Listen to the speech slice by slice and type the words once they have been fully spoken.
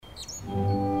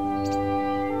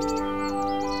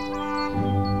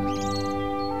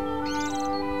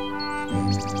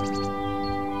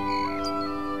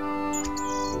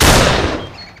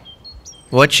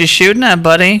What you shooting at,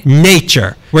 buddy?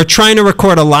 Nature. We're trying to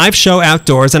record a live show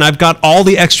outdoors, and I've got all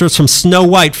the extras from Snow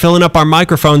White filling up our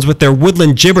microphones with their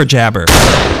woodland jibber-jabber.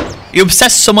 You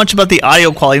obsess so much about the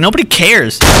audio quality. Nobody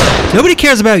cares. Nobody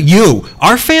cares about you.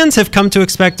 Our fans have come to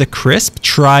expect a crisp,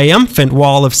 triumphant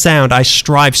wall of sound I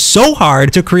strive so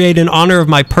hard to create in honor of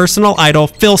my personal idol,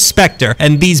 Phil Spector,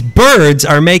 and these birds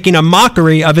are making a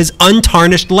mockery of his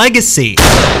untarnished legacy.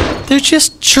 They're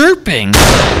just chirping.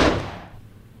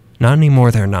 Not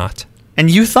anymore, they're not. And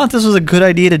you thought this was a good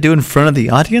idea to do in front of the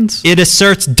audience? It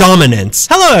asserts dominance.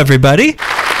 Hello, everybody.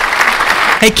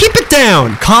 Hey, keep it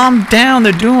down. Calm down.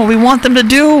 They're doing what we want them to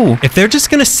do. If they're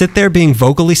just going to sit there being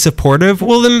vocally supportive,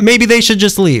 well, then maybe they should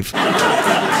just leave. I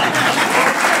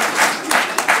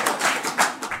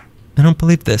don't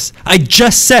believe this. I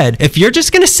just said, if you're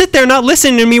just going to sit there not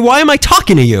listening to me, why am I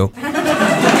talking to you?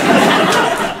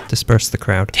 Disperse the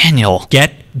crowd. Daniel.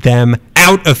 Get them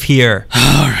out of here.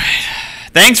 All right.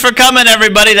 Thanks for coming,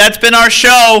 everybody. That's been our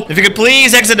show. If you could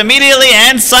please exit immediately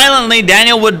and silently,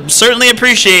 Daniel would certainly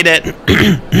appreciate it.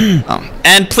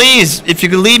 And please, if you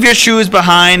could leave your shoes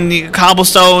behind, the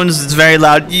cobblestones, it's very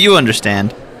loud. You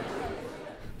understand.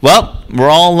 Well, we're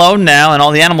all alone now, and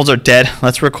all the animals are dead.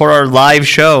 Let's record our live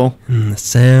show. The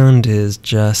sound is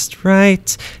just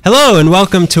right. Hello, and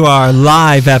welcome to our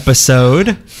live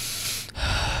episode.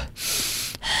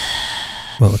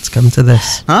 Well, it's come to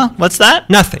this. Huh? What's that?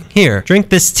 Nothing. Here, drink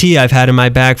this tea I've had in my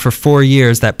bag for 4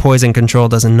 years that poison control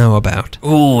doesn't know about.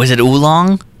 Ooh, is it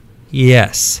oolong?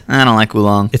 Yes. I don't like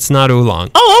oolong. It's not oolong.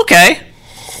 Oh, okay.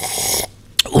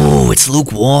 Ooh, it's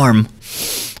lukewarm.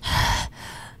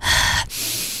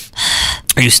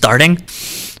 Are you starting?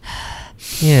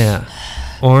 Yeah.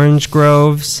 Orange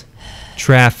groves,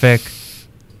 traffic,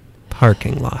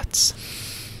 parking lots.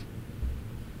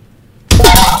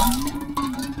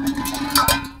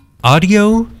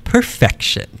 Audio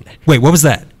perfection. Wait, what was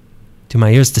that? Do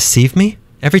my ears deceive me?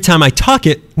 Every time I talk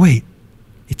wait,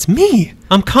 it's me.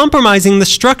 I'm compromising the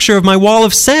structure of my wall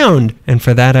of sound. And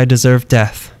for that I deserve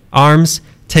death. Arms,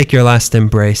 take your last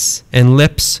embrace. And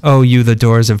lips, oh you the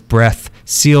doors of breath.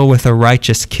 Seal with a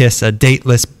righteous kiss a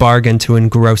dateless bargain to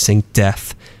engrossing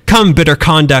death. Come, bitter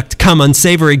conduct, come,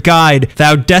 unsavory guide.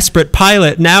 Thou desperate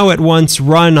pilot, now at once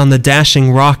run on the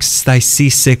dashing rocks thy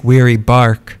seasick weary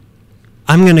bark.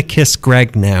 I'm gonna kiss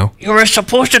Greg now. You were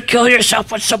supposed to kill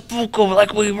yourself with seppuku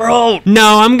like we wrote.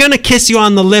 No, I'm gonna kiss you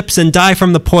on the lips and die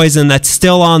from the poison that's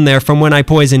still on there from when I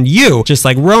poisoned you, just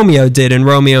like Romeo did in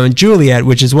Romeo and Juliet,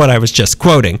 which is what I was just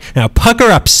quoting. Now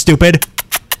pucker up, stupid.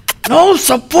 No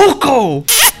seppuku!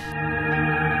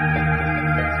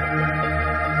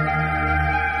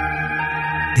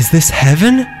 Is this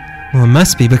heaven? Well, it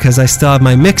must be because I still have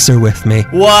my mixer with me.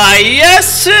 Why,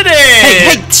 yes it is!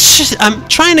 Hey, shh, I'm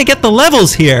trying to get the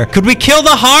levels here. Could we kill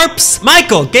the harps?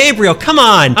 Michael, Gabriel, come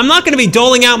on. I'm not going to be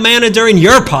doling out mana during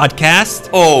your podcast.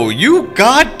 Oh, you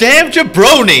goddamn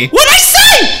jabroni! What'd I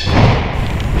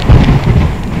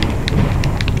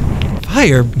say?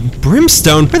 Fire,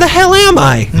 brimstone, where the hell am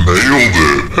I? Nailed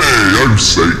it. Hey, I'm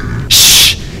Satan.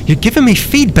 Shh, you're giving me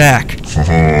feedback. Oh,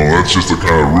 that's just the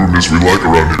kind of rudeness we like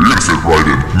around here. You're gonna fit right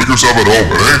in. Make yourself at home,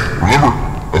 eh? Remember,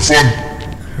 have fun.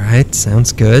 Alright,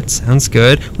 sounds good, sounds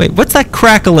good. Wait, what's that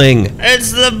crackling?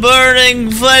 It's the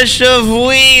burning flesh of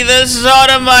we, the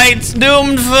sodomites,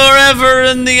 doomed forever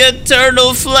in the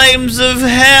eternal flames of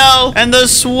hell and the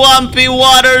swampy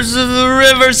waters of the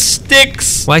river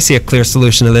Styx. Well, I see a clear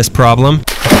solution to this problem.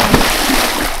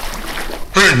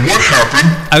 Hey, what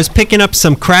happened? I was picking up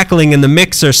some crackling in the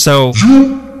mixer, so...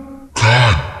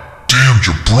 God damn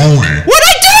jabroni. What'd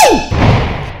I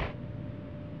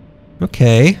do?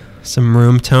 Okay, some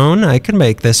room tone. I can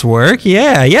make this work.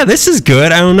 Yeah, this is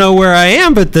good. I don't know where I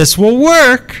am, but this will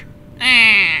work.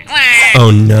 Oh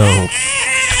no.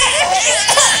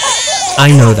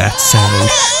 I know that sound.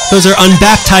 Those are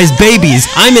unbaptized babies.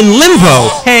 I'm in limbo.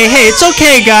 Hey, it's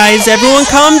okay, guys. Everyone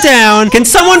calm down. Can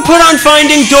someone put on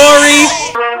Finding Dory?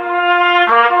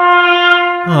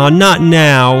 Oh, not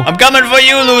now. I'm coming for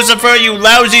you, Lucifer, you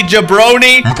lousy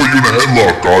jabroni. We put you in a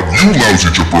headlock, God. You lousy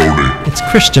jabroni. It's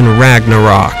Christian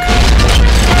Ragnarok.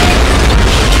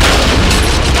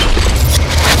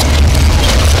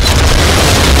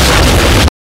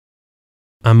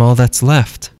 I'm all that's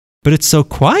left. But it's so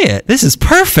quiet. This is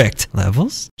perfect.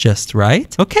 Levels? Just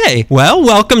right? Okay. Well,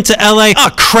 welcome to LA. Oh,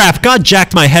 crap. God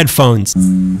jacked my headphones.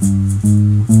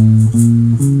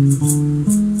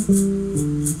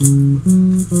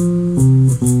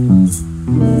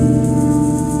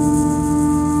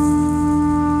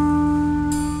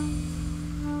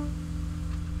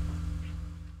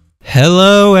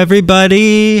 Hello,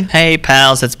 everybody. Hey,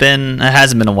 pals. It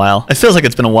hasn't been a while. It feels like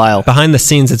it's been a while. Behind the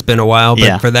scenes, it's been a while, but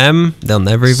Yeah. for them, they'll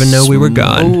never even know we were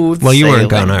gone. Smooth Well, you weren't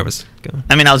sailing. gone. I was gone.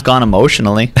 I mean, I was gone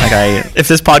emotionally. If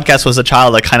this podcast was a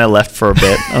child, I kind of left for a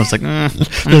bit. I was like, I'm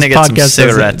going to get some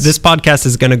cigarettes. This podcast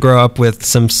is going to grow up with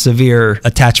some severe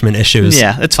attachment issues.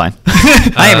 Yeah, it's fine.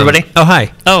 Hi, everybody. Oh,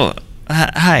 hi. Oh,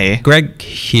 hi. Greg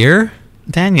here?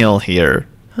 Daniel here.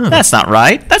 That's not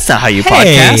right. That's not how you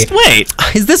Hey. podcast. Wait.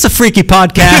 Is this a freaky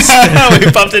podcast?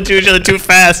 We bumped into each other too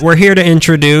fast. We're here to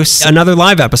introduce another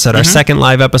live episode, our second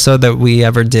live episode that we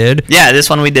ever did. Yeah, this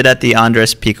one we did at the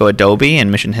Andres Pico Adobe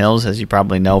in Mission Hills, as you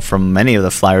probably know from many of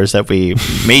the flyers that we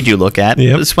made you look at.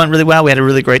 Yep. This went really well. We had a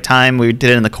really great time. We did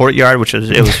it in the courtyard,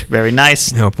 it was very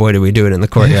nice. Oh boy, did we do it in the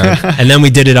courtyard. And then we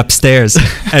did it upstairs.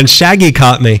 And Shaggy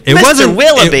caught me. It Mr. wasn't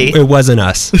Willoughby. It wasn't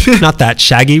us. Not that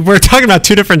Shaggy. We're talking about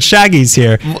two different Shaggies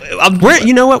here.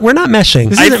 You know what? We're not meshing.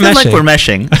 This I isn't feel like meshing. we're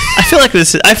meshing. I feel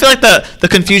like the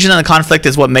confusion and the conflict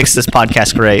is what makes this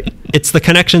podcast great. It's the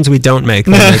connections we don't make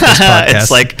that make this podcast.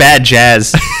 It's like bad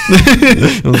jazz.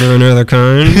 Is there another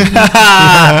kind?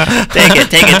 Take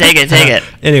it.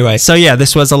 Anyway, so yeah,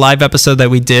 this was a live episode that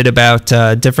we did about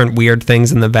different weird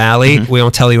things in the valley. We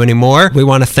won't tell you anymore. We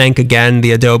want to thank again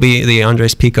the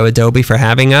Andres Pico Adobe for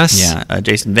having us. Yeah,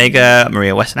 Jason Vega,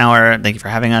 Maria Westenauer, thank you for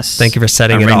having us. Thank you for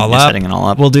setting it Arranging- all up. Setting it all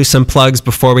up. We'll do some plugs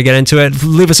before we get into it.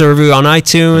 Leave us a review on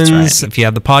iTunes. That's right. If you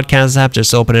have the podcast app,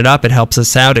 just open it up. It helps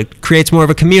us out. It creates more of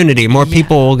a community. More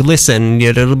people will listen.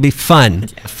 It'll be fun.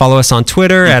 Follow us on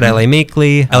Twitter at LA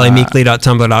Meekly,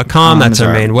 lameekly.tumblr.com. That's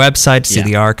our main website to see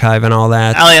the archive and all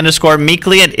that.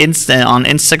 Ali_Meekly on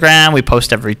Instagram. We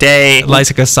post every day.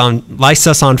 Like us on Facebook. Like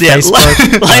us on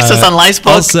Licebook.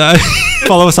 Also,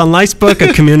 follow us on Licebook,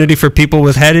 a community for people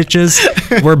with head itches.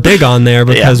 We're big on there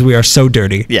because we are so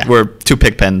dirty. Yeah, we're two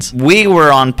pig pens. We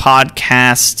were on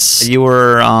podcasts. You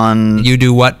were on... You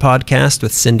Do What podcast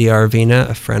with Cindy Arvina,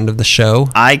 a friend of the show.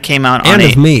 I came out And on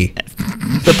of me.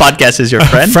 The podcast is your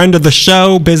friend? Friend of the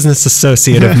show, business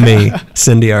associate of me,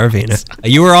 Cindy Arvina.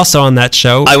 You were also on that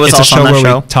show. I was it's also a show on that where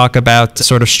show. we talk about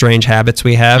sort of strange habits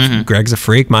we have. Greg's a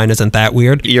freak. Mine isn't that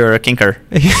weird. You're a kinker.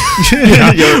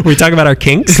 We talk about our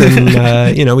kinks and,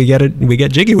 we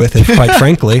get jiggy with it, quite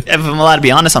frankly. If I'm allowed to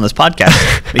be honest on this podcast,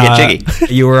 we get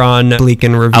jiggy. You were on Bleak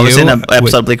and Review. I was in an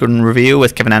episode of Bleak and Review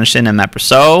with Kevin Anderson and Matt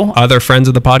Brousseau. Other friends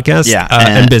of the podcast. Yeah,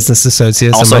 and business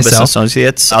associates Also and business myself.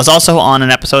 associates. I was also on an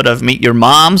episode of Meet Your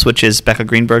Moms, which is Becca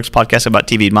Greenberg's podcast about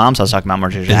TV moms. I was talking about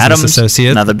Marjorie Business Adams,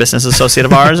 associate. another business associate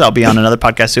of ours. I'll be on another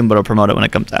podcast soon, but I'll promote it when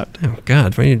it comes out. Oh,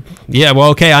 God. Yeah, well,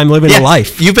 okay, I'm living a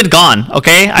life. You've been gone,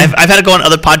 okay? I've had to go on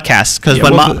other podcasts because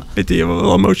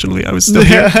Emotionally, I was still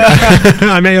here.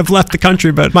 I may have left the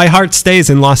country, but my heart stays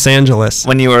in Los Angeles.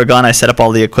 when you were gone, I set up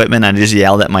all the equipment and I just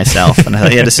yelled at myself. And I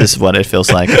thought, yeah, this is what it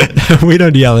feels like. We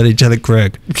don't yell at each other,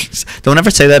 Greg. Don't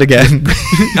ever say that again.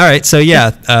 All right, so yeah,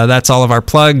 that's all of our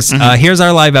plugs. Here's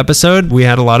our live episode. We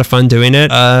had a lot of fun doing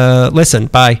it. Listen,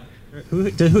 bye.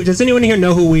 Does anyone here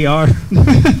know who we are?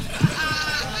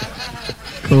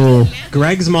 Cool.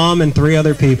 Greg's mom and 3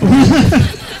 other people.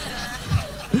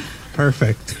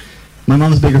 Perfect. My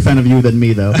mom's a bigger fan of you than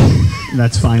me, though.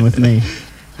 That's fine with me.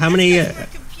 How many...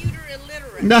 Computer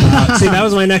illiterate. See, that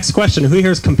was my next question. Who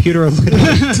here is computer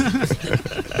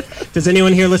illiterate? Does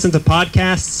anyone here listen to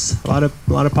podcasts? A lot of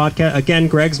podcasts. Again,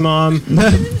 Greg's mom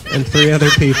and 3 other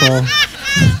people.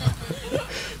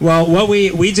 Well, what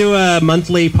we do a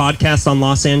monthly podcast on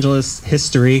Los Angeles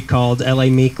history called LA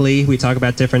Meekly. We talk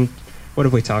about different... What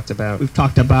have we talked about? We've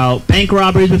talked about bank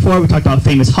robberies before. We talked about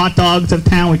famous hot dogs of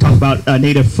town. We talked about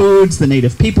native foods, the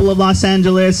native people of Los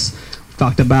Angeles. We've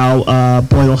talked about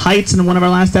Boyle Heights in one of our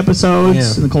last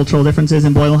episodes, and the cultural differences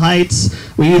in Boyle Heights.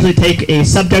 We usually take a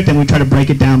subject and we try to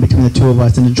break it down between the two of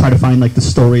us and then try to find like the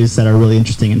stories that are really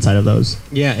interesting inside of those.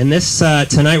 Yeah, and this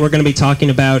tonight we're going to be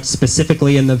talking about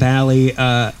specifically in the Valley,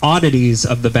 oddities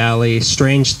of the Valley,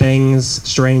 strange things,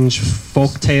 strange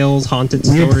folk tales, haunted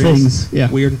Weird stories. things,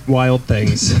 yeah. Weird, wild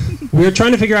things. We're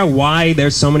trying to figure out why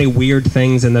there's so many weird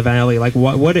things in the Valley. Like,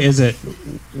 what is it?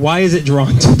 Why is it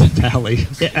drawn to the Valley?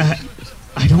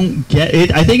 I don't get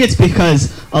it. I think it's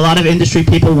because a lot of industry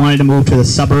people wanted to move to the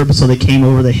suburbs, so they came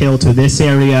over the hill to this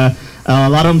area. A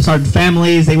lot of them started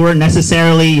families. They weren't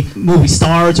necessarily movie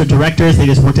stars or directors. They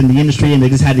just worked in the industry, and they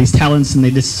just had these talents, and they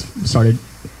just started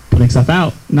putting stuff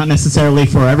out. Not necessarily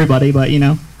for everybody, but,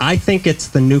 I think it's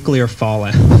the nuclear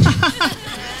fallout.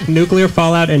 Nuclear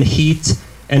fallout and heat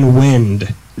and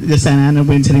wind. The Santa Ana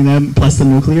winds hitting them, plus the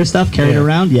nuclear stuff carried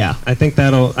around, yeah. I think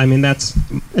that's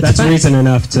fact. reason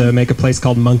enough to make a place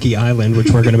called Monkey Island, which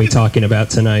we're going to be talking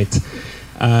about tonight.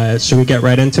 Should we get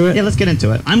right into it? Yeah, let's get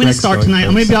into it. I'm going to Greg's start going tonight.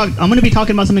 I'm going to be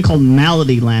talking about something called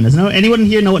Malady Land. Anyone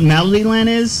here know what Malady Land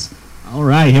is? All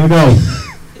right, here we go.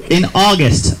 In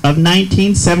August of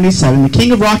 1977, the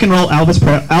king of rock and roll,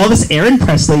 Elvis Aaron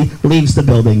Presley, leaves the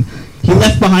building. He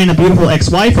left behind a beautiful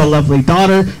ex-wife, a lovely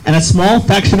daughter, and a small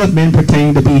faction of men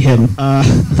pretending to be him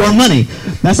for money.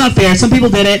 That's not fair. Some people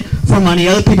did it for money.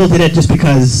 Other people did it just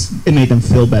because it made them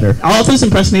feel better. Elvis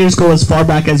impersonators go as far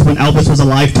back as when Elvis was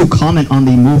alive to comment on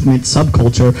the movement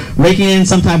subculture, raking in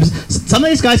sometimes. Some of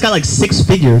these guys got like 6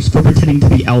 figures for pretending to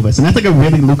be Elvis, and that's like a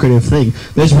really lucrative thing.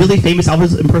 There's really famous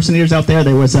Elvis impersonators out there.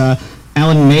 There was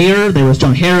Alan Mayer, there was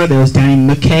John Hara, there was Danny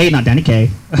McKay, not Danny Kaye,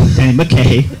 Danny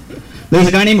McKay. There's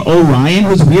a guy named Orion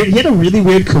who's weird. He had a really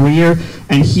weird career,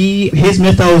 and his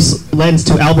mythos lends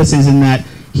to Elvis's in that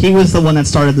he was the one that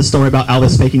started the story about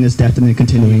Elvis faking his death and then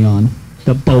continuing on.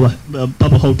 The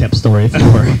Bubba Hotep story, if you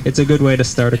were. It's a good way to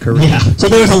start a career. Yeah. So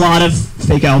there's a lot of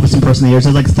fake Elvis impersonators.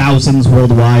 There's like thousands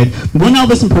worldwide. One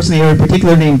Elvis impersonator in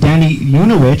particular named Danny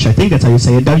Unowich, I think that's how you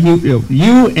say it,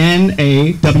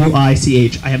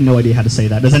 U-N-A-W-I-C-H. I have no idea how to say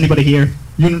that. Does anybody here?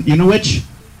 Unowich?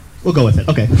 We'll go with it.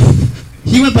 Okay.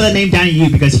 He went by the name Danny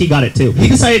U because he got it too. He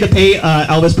decided to pay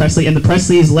Elvis Presley and the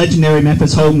Presleys' legendary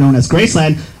Memphis home known as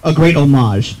Graceland a great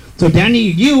homage. So Danny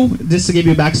U, just to give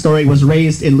you a backstory, was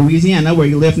raised in Louisiana where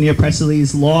he lived near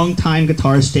Presley's longtime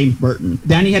guitarist James Burton.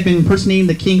 Danny had been impersonating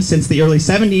the King since the early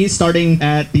 70s, starting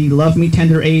at the love me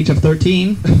tender age of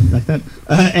 13, like that,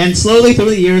 and slowly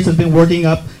through the years has been working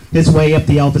up his way up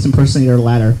the Elvis impersonator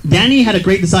ladder. Danny had a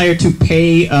great desire to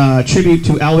pay tribute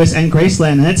to Elvis and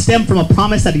Graceland, and that stemmed from a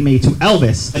promise that he made to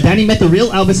Elvis. Danny met the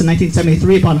real Elvis in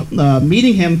 1973. Upon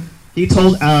meeting him, he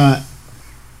told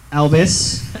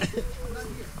Elvis...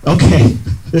 Okay,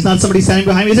 there's not somebody standing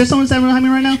behind me. Is there someone standing behind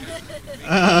me right now?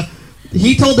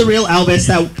 He told the real Elvis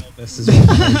that... Elvis is what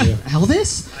I do.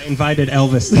 Elvis? I invited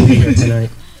Elvis to be here tonight.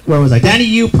 Where was I? Danny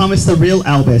U promised the real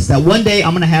Elvis that one day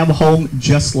I'm going to have a home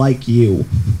just like you.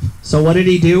 So what did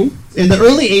he do? In the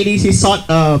early 80s, he sought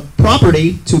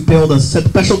property to build a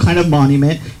special kind of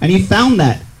monument, and he found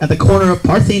that at the corner of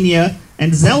Parthenia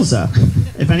and Zelza.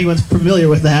 If anyone's familiar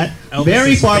with that. Elvis's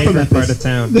very far from Memphis. part of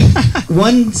town.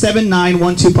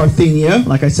 17912 Parthenia,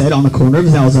 like I said, on the corner of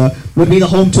Zelza, would be the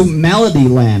home to Malady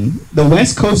Land, the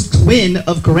West Coast twin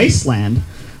of Graceland.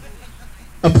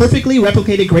 A perfectly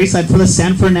replicated Graceland for the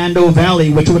San Fernando Valley,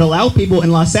 which would allow people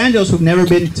in Los Angeles who've never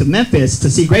been to Memphis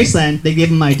to see Graceland. They give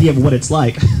them an idea of what it's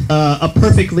like. A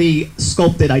perfectly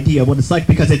sculpted idea of what it's like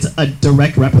because it's a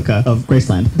direct replica of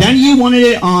Graceland. Danny U wanted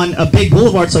it on a big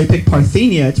boulevard, so he picked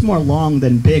Parthenia. It's more long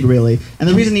than big, really. And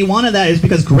the reason he wanted that is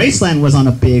because Graceland was on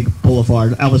a big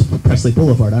boulevard, Elvis Presley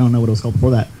Boulevard. I don't know what it was called before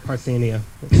that. Parthenia.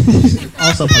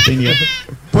 Also Parthenia.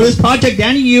 For this project,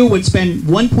 Danny U would spend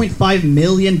 $1.5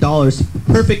 million to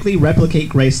perfectly replicate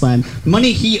Graceland.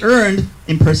 Money he earned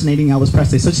impersonating Elvis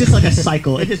Presley. So it's just like a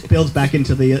cycle. It just builds back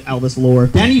into the Elvis lore.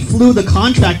 Danny flew the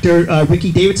contractor,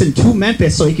 Ricky Davidson, to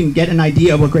Memphis so he can get an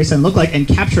idea of what Graceland looked like and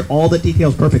capture all the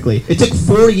details perfectly. It took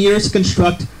 4 years to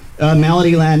construct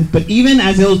Malady Land, but even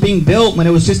as it was being built, when it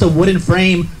was just a wooden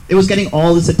frame, it was getting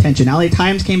all this attention. LA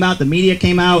Times came out, the media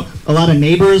came out, a lot of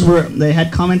neighbors they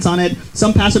had comments on it.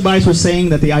 Some passerbys were saying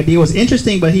that the idea was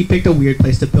interesting, but he picked a weird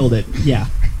place to build it. Yeah.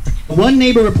 One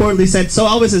neighbor reportedly said, "So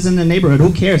Elvis is in the neighborhood,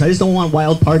 who cares? I just don't want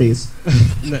wild parties."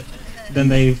 Then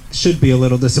they should be a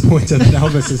little disappointed that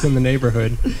Elvis is in the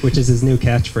neighborhood, which is his new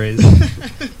catchphrase.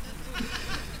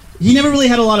 He never really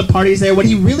had a lot of parties there. What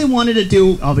he really wanted to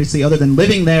do, obviously, other than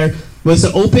living there, was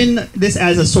to open this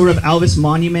as a sort of Elvis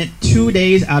monument 2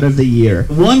 days out of the year.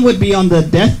 One would be on the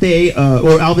death day,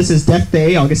 or Elvis's death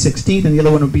day, August 16th, and the other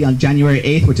one would be on January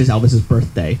 8th, which is Elvis's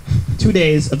birthday. 2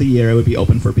 days of the year it would be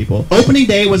open for people. Opening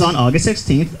day was on August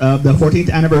 16th, the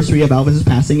 14th anniversary of Elvis's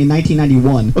passing in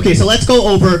 1991. Okay, so let's go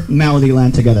over Malady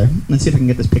Land together. Let's see if I can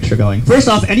get this picture going. First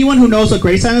off, anyone who knows what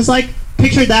Graceland is like,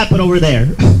 picture that, but over there.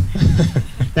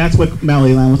 That's what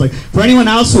Malady Land was like. For anyone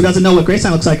else who doesn't know what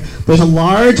Graceland looks like, there's a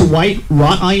large white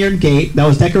wrought iron gate that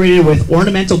was decorated with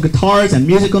ornamental guitars and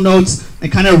musical notes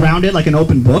and kind of rounded like an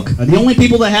open book. The only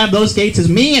people that have those gates is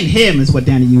me and him, is what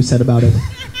Danny U said about it.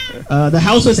 The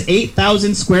house was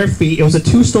 8,000 square feet. It was a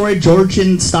 2-story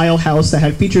Georgian-style house that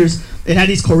had features. It had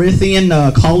these Corinthian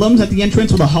columns at the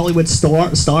entrance with a Hollywood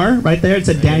star right there. It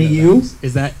said Danny U.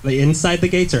 Is that inside the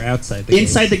gates or outside the gates?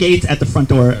 Inside the gates, at the front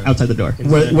door, outside the door,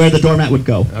 where the doormat would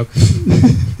go.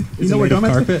 Okay. You know where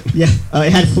doormats carpet? Yeah.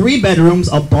 It had 3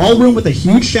 bedrooms, a ballroom with a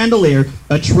huge chandelier,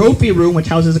 a trophy room which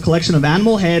houses a collection of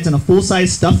animal heads and a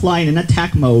full-size stuffed lion in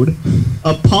attack mode,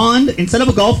 a pond. Instead of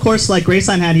a golf course like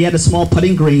Graceland had, he had a small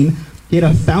putting green. He had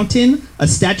a fountain, a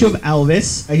statue of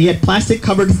Elvis. He had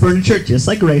plastic-covered furniture, just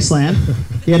like Graceland.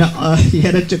 He had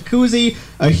a jacuzzi,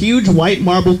 a huge white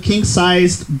marble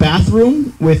king-sized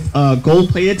bathroom with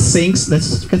gold-plated sinks.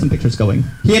 Let's get some pictures going.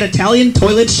 He had Italian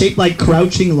toilets shaped like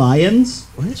crouching lions.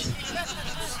 What?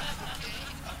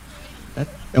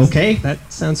 Okay. That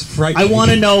sounds frightening. I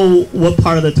want to know what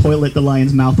part of the toilet the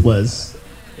lion's mouth was.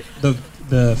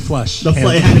 The flush. It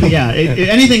had to be, yeah.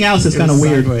 Anything else is kind of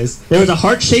weird. Sideways. There was a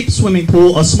heart-shaped swimming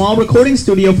pool, a small recording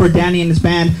studio for Danny and his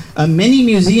band, a mini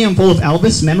museum full of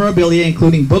Elvis memorabilia,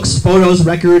 including books, photos,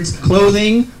 records,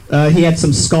 clothing. He had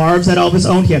some scarves that Elvis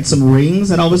owned. He had some rings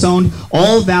that Elvis owned,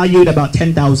 all valued about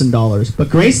 $10,000. But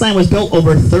Graceland was built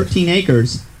over 13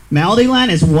 acres. Melodyland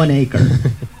is 1 acre.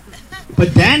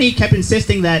 But Danny kept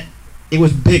insisting that it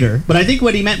was bigger. But I think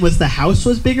what he meant was the house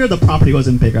was bigger, the property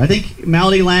wasn't bigger. I think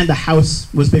Melodyland, the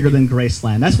house was bigger than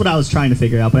Graceland. That's what I was trying to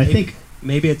figure out. But I think...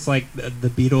 Maybe it's like the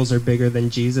Beatles are bigger than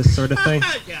Jesus sort of thing.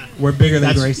 Yeah. We're bigger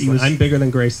than That's- he Graceland. was- I'm bigger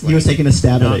than Graceland. He was taking a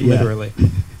stab Not at it, yeah. literally.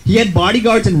 He had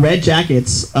bodyguards in red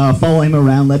jackets following him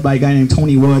around, led by a guy named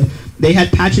Tony Wood. They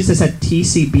had patches that said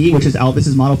TCB, which is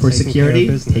Elvis's model for Taking security.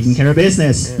 care of business. Taking care of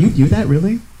business. Yeah. You do that,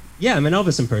 really? Yeah, I'm an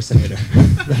Elvis impersonator.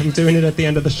 I'm doing it at the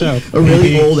end of the show. A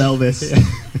really old Elvis.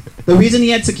 The reason he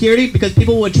had security, because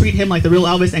people would treat him like the real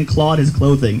Elvis and claw at his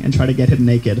clothing and try to get him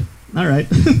naked. All right.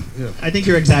 I think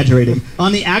you're exaggerating.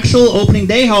 On the actual opening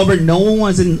day, however, no one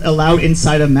was allowed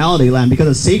inside of Melodyland because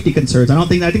of safety concerns. I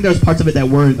think there was parts of it that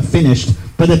weren't finished.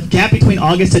 But the gap between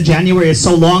August to January is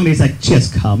so long that he's like,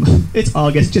 just come. It's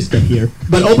August, just get here.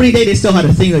 But opening day, they still had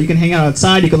a thing, though. You can hang out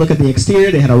outside, you can look at the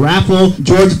exterior, they had a raffle.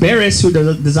 George Barris, who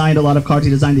designed a lot of cars, he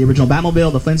designed the original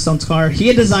Batmobile, the Flintstones car. He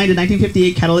had designed a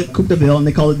 1958 Cadillac Coupe de Ville, and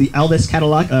they called it the Elvis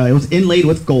Cadillac. It was inlaid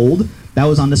with gold. That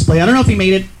was on display. I don't know if he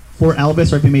made it for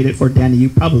Elvis or if he made it for Danny. You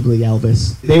probably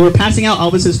Elvis. They were passing out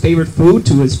Elvis's favorite food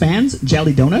to his fans,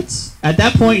 jelly donuts. At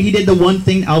that point, he did the one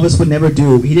thing Elvis would never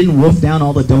do. He didn't wolf down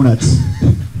all the donuts.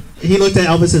 He looked at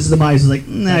Elvis's demise and was like,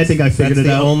 nah, I think I figured it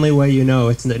That's out. the only way you know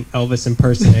it's an Elvis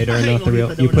impersonator and not the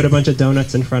real. You put a bunch of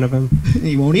donuts in front of him,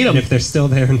 He won't eat them. and if they're still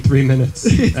there in 3 minutes,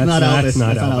 It's that's not Elvis. That's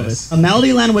not That's Elvis. A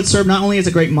Melodyland would serve not only as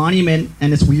a great monument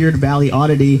and its weird valley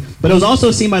oddity, but it was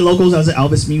also seen by locals as an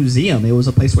Elvis museum. It was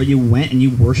a place where you went and you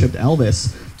worshipped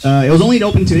Elvis. It was only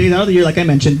open 2 days out of the year, like I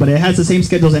mentioned, but it has the same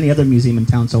schedule as any other museum in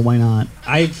town, so why not?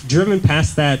 I've driven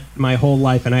past that my whole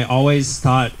life, and I always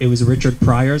thought it was Richard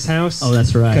Pryor's house. Oh,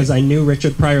 that's right. Because I knew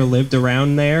Richard Pryor lived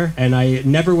around there, and I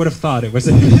never would have thought it was.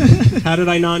 How did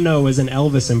I not know it was an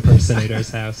Elvis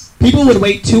impersonator's house? People would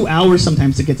wait 2 hours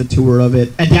sometimes to get the tour of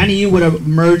it, and Danny U would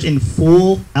emerge in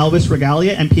full Elvis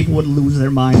regalia, and people would lose their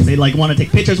minds. They'd like want to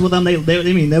take pictures with him. I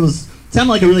mean, that was sounded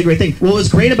like a really great thing. What was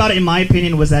great about it, in my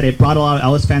opinion, was that it brought a lot of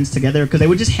Elvis fans together because they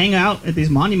would just hang out at these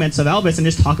monuments of Elvis and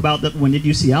just talk about when did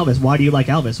you see Elvis? Why do you like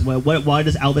Elvis? Why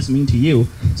does Elvis mean to you?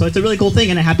 So it's a really cool thing,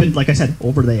 and it happened, like I said,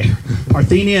 over there.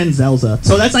 Parthenia and Zelza.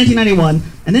 So that's 1991,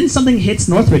 and then something hits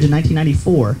Northridge in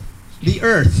 1994. The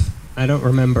Earth. I don't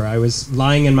remember. I was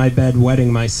lying in my bed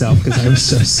wetting myself because I was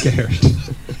so scared.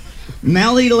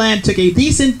 Melodyland took a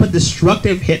decent but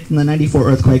destructive hit from the 94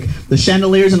 earthquake. The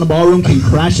chandeliers in the ballroom came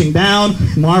crashing down,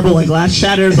 marble and glass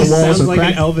shattered, the It walls sounds were like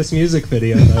cracked. an Elvis music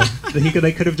video, though.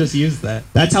 They could have just used that.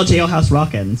 That's how Jailhouse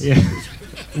Rock ends. Yeah,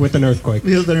 with an earthquake.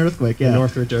 It was an earthquake, yeah. The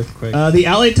Northridge earthquake. The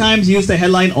LA Times used the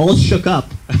headline, "All Shook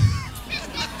Up."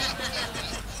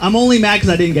 I'm only mad because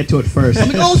I didn't get to it first.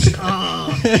 I'm like, "All Shook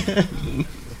Up."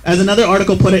 As another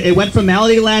article put it, it went from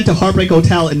Melodyland to Heartbreak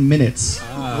Hotel in minutes.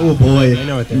 Oh boy. I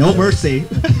know what they're No doing. mercy.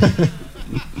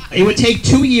 It would take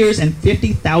 2 years and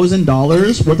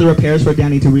 $50,000 worth of repairs for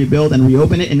Danny to rebuild and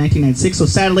reopen it in 1996. So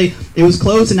sadly, it was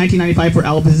closed in 1995 for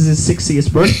Elvis's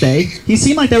 60th birthday. He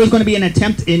seemed like there was going to be an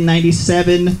attempt in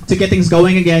 97 to get things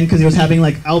going again because he was having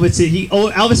like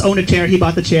Elvis owned a chair. He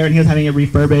bought the chair and he was having it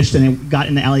refurbished and it got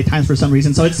in the LA Times for some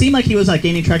reason. So it seemed like he was like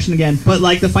gaining traction again. But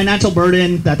like the financial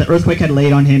burden that the earthquake had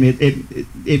laid on him,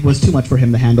 it was too much for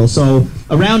him to handle. So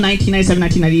around 1997,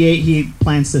 1998, he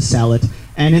plans to sell it.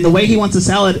 And in the way he wants to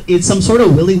sell it, it's some sort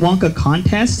of Willy Wonka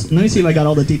contest. Let me see if I got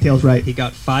all the details right. He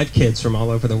got 5 kids from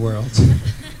all over the world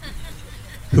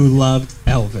who loved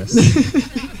Elvis.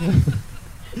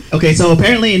 Okay, so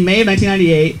apparently in May of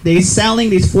 1998, they're selling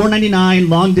these $4.99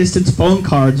 long-distance phone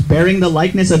cards bearing the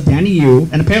likeness of Danny Yu.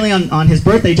 And apparently on his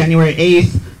birthday, January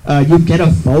 8th, you get a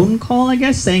phone call, I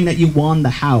guess, saying that you won the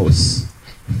house.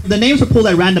 The names were pulled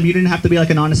at random. You didn't have to be like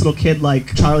an honest little kid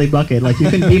like Charlie Bucket. Like, you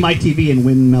can be Mike TV and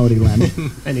win Melodyland.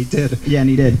 And he did. Yeah, and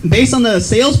he did. Based on the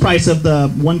sales price of the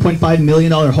 $1.5 million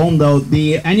home, though,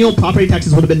 the annual property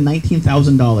taxes would have been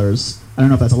 $19,000. I don't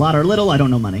know if that's a lot or little. I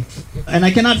don't know money. And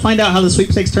I cannot find out how the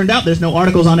sweepstakes turned out. There's no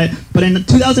articles on it. But in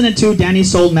 2002, Danny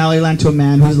sold Malalyland to a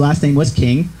man whose last name was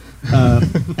King.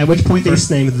 At which point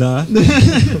First name the.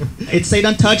 it stayed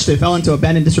untouched. It fell into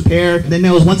abandoned disrepair. Then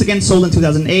it was once again sold in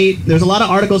 2008. There's a lot of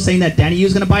articles saying that Danny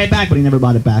was going to buy it back, but he never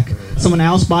bought it back. Someone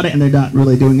else bought it, and they're not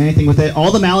really doing anything with it.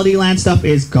 All the Malalyland stuff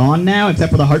is gone now,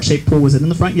 except for the heart-shaped pool was in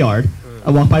the front yard. I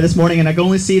walked by this morning, and I could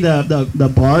only see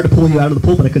the bar to pull you out of the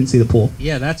pool, but I couldn't see the pool.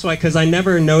 Yeah, that's why, because I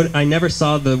never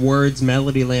saw the words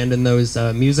Melodyland in those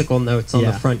musical notes on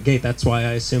the front gate. That's why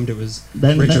I assumed it was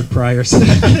Richard Pryor's.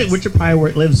 Richard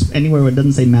Pryor lives anywhere where it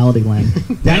doesn't say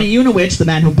Maladyland. Danny Unowich, the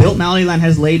man who built Maladyland,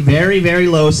 has laid very, very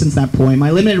low since that point.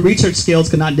 My limited research skills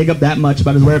could not dig up that much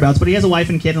about his whereabouts, but he has a wife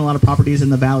and kid and a lot of properties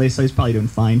in the valley, so he's probably doing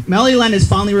fine. Maladyland is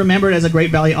fondly remembered as a Great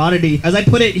Valley oddity. As I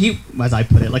put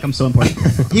it, like I'm so important.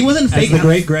 He wasn't fake. As the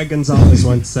great Greg Gonzalez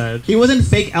once said. He wasn't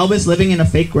fake Elvis living in a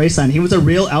fake Graceland. He was a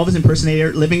real Elvis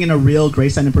impersonator living in a real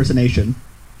Graceland impersonation.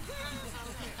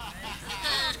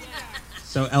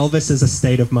 So Elvis is a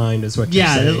state of mind, is what you're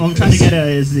saying. Yeah, what I'm trying to get at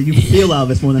is that you feel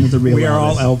Elvis more than it's a real Elvis. We are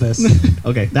all Elvis.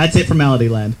 Okay, that's it for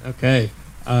Maladyland. Okay.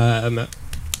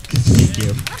 Thank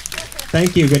you.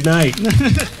 Thank you. Good night.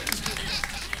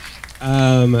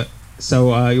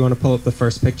 So you want to pull up the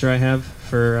first picture I have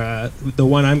for the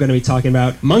one I'm going to be talking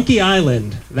about? Monkey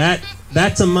Island.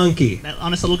 That's a monkey. That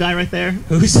honest little guy right there.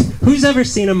 Who's ever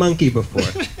seen a monkey before?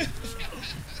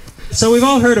 So we've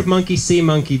all heard of monkey see,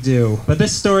 monkey do, but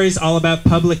this story's all about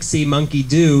public see, monkey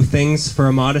do things for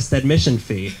a modest admission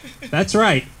fee. That's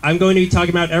right. I'm going to be talking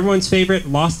about everyone's favorite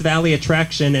Lost Valley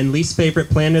attraction and least favorite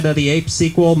Planet of the Apes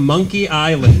sequel, Monkey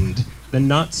Island. The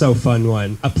not-so-fun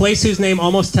one. A place whose name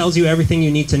almost tells you everything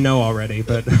you need to know already,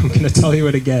 but I'm going to tell you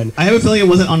it again. I have a feeling it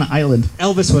wasn't on an island.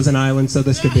 Elvis was an island, so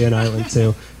this could be an island,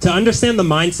 too. To understand the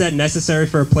mindset necessary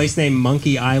for a place named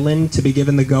Monkey Island to be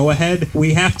given the go-ahead,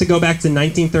 we have to go back to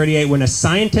 1938 when a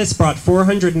scientist brought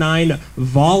 409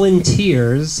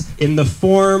 volunteers in the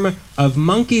form of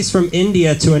monkeys from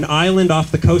India to an island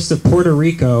off the coast of Puerto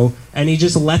Rico, and he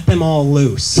just let them all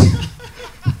loose.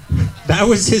 That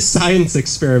was his science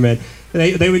experiment.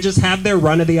 They would just have their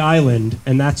run of the island,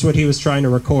 and that's what he was trying to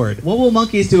record. What will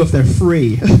monkeys do if they're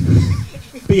free?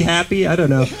 Be happy? I don't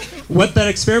know. What that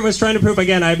experiment was trying to prove,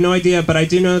 again, I have no idea, but I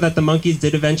do know that the monkeys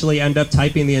did eventually end up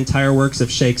typing the entire works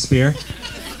of Shakespeare.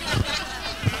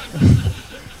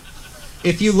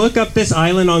 If you look up this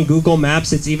island on Google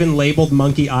Maps, it's even labeled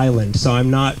Monkey Island, so I'm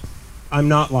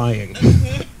not lying.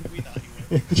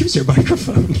 Use your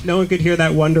microphone. No one could hear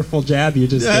that wonderful jab you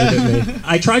just gave at me.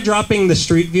 I tried dropping the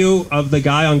street view of the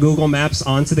guy on Google Maps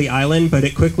onto the island, but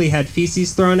it quickly had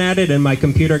feces thrown at it, and my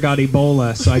computer got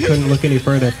Ebola, so I couldn't look any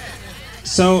further.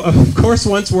 So, of course,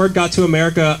 once word got to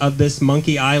America of this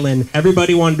Monkey Island,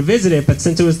 everybody wanted to visit it, but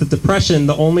since it was the Depression,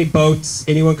 the only boats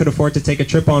anyone could afford to take a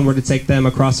trip on were to take them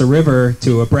across a river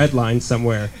to a bread line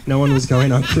somewhere. No one was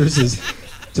going on cruises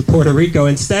to Puerto Rico.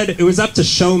 Instead, it was up to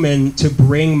showmen to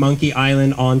bring Monkey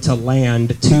Island onto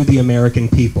land to the American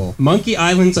people. Monkey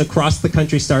Islands across the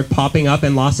country started popping up,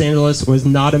 and Los Angeles was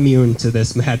not immune to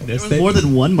this madness. There was more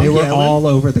than one Monkey Island? They were all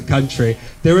over the country.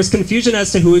 There was confusion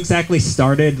as to who exactly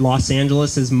started Los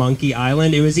Angeles' Monkey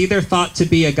Island. It was either thought to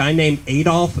be a guy named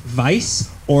Adolf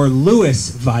Weiss or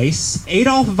Louis Weiss.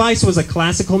 Adolf Weiss was a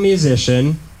classical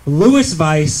musician. Louis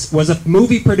Weiss was a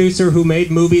movie producer who made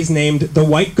movies named The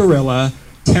White Gorilla,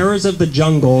 Terrors of the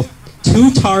Jungle,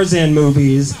 2 Tarzan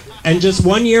movies, and just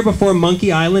 1 year before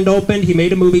Monkey Island opened, he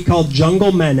made a movie called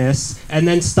Jungle Menace, and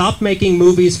then stopped making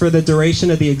movies for the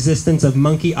duration of the existence of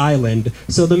Monkey Island.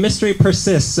 So the mystery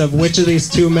persists of which of these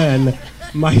two men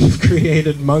might have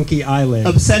created Monkey Island.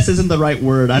 Obsessed isn't the right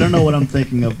word. I don't know what I'm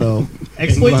thinking of, though.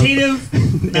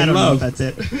 Exploitative? I don't know if that's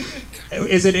it.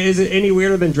 Is it any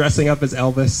weirder than dressing up as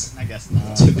Elvis? I guess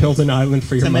not. To build an island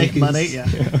for your monkeys? To make money,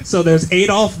 yeah. So there's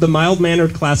Adolf, the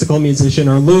mild-mannered classical musician,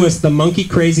 or Louis, the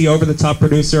monkey-crazy, over-the-top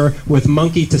producer with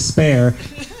monkey to spare.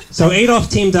 So Adolf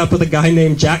teamed up with a guy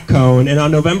named Jack Cohn, and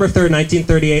on November 3rd,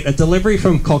 1938, a delivery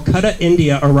from Calcutta,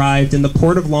 India arrived in the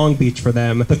port of Long Beach for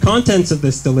them. The contents of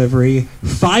this delivery,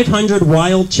 500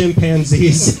 wild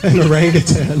chimpanzees and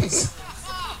orangutans.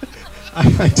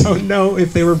 I don't know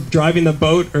if they were driving the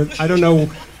boat, or I don't know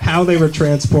how they were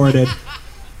transported.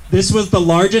 This was the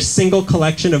largest single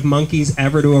collection of monkeys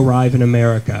ever to arrive in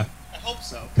America. I hope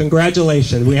so.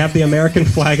 Congratulations. We have the American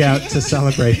flag out to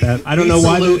celebrate that. I don't know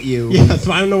why. Salute you. Yes,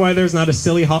 I don't know why there's not a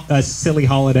city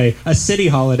holiday,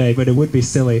 but it would be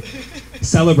silly.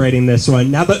 celebrating this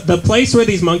one. Now, the place where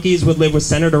these monkeys would live was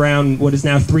centered around what is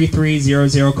now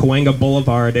 3300 Cahuenga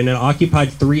Boulevard, and it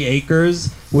occupied 3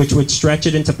 acres, which would stretch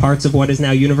it into parts of what is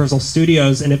now Universal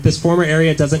Studios. And if this former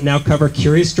area doesn't now cover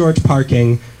Curious George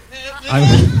parking,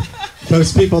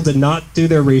 those people did not do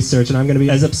their research, and I'm going to be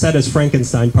as upset as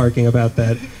Frankenstein parking about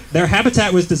that. Their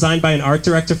habitat was designed by an art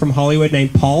director from Hollywood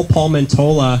named Paul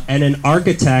Palmentola and an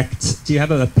architect. Do you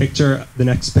have a picture, the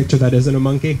next picture that isn't a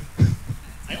monkey?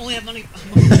 I only have money.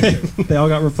 They all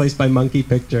got replaced by monkey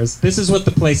pictures. This is what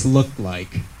the place looked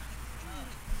like.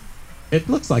 It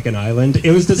looks like an island.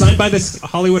 It was designed by this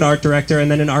Hollywood art director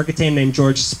and then an architect named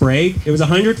George Sprague. It was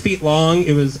 100 feet long.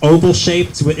 It was oval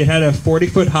shaped. It had a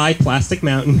 40-foot high plastic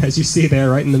mountain, as you see there,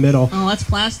 right in the middle. Oh, that's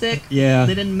plastic? Yeah.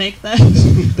 They didn't make that?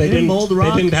 They didn't mold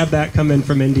rock? They didn't have that come in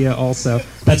from India also.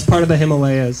 That's part of the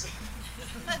Himalayas.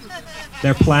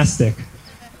 They're plastic.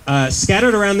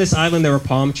 Scattered around this island, there were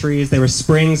palm trees, there were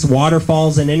springs,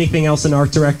 waterfalls, and anything else an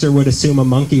art director would assume a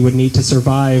monkey would need to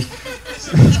survive.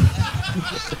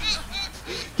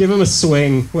 Give him a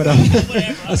swing.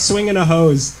 A swing and a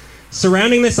hose.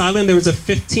 Surrounding this island, there was a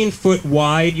 15-foot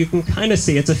wide, you can kind of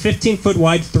see, it's a 15-foot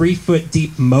wide, 3-foot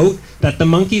deep moat that the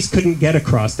monkeys couldn't get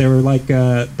across. They were like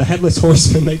the headless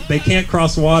horsemen. They can't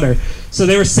cross water. So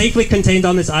they were safely contained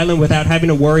on this island without having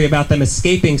to worry about them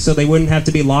escaping, so they wouldn't have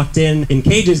to be locked in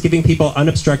cages, giving people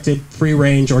unobstructed,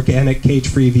 free-range, organic,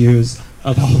 cage-free views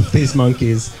of all of these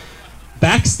monkeys.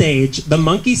 Backstage, the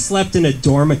monkeys slept in a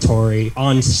dormitory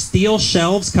on steel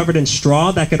shelves covered in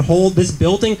straw that could hold, this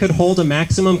building could hold a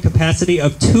maximum capacity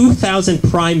of 2,000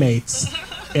 primates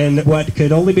in what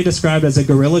could only be described as a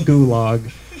gorilla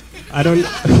gulag. I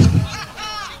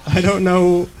don't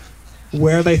know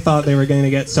where they thought they were going to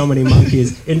get so many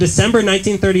monkeys. In December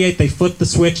 1938, they flipped the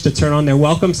switch to turn on their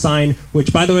welcome sign,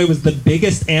 which, by the way, was the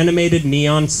biggest animated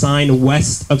neon sign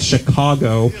west of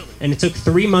Chicago. And it took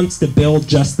 3 months to build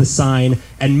just the sign.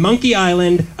 And Monkey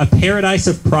Island, a paradise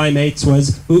of primates,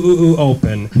 was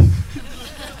open.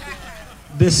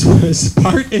 This was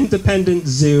part independent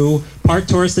zoo, part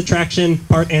tourist attraction,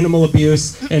 part animal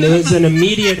abuse, and it was an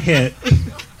immediate hit.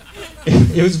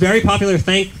 It was very popular,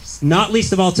 thanks not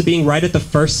least of all to being right at the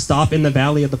first stop in the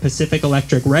valley of the Pacific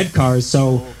Electric red cars.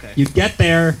 So you get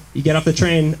there, you get off the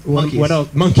train. Monkeys. What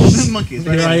else? Monkeys. Monkeys,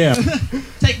 right? Here I am.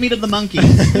 Take me to the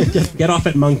monkeys. Get off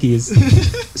at Monkeys.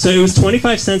 So it was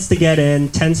 25 cents to get in,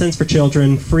 10 cents for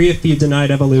children, free if you denied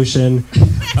evolution.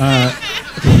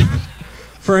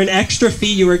 For an extra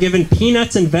fee, you were given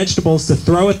peanuts and vegetables to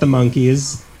throw at the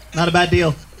monkeys. Not a bad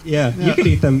deal. Yeah, you could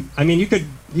eat them. I mean, that could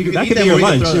eat be them your or you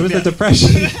could lunch. throw It was them, the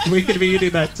Depression. We could be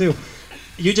eating that too.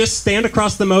 You just stand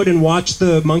across the moat and watch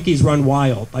the monkeys run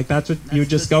wild. Like that's what you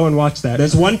just go and watch that.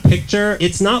 There's one picture.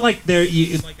 It's not like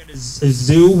like at a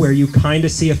zoo where you kind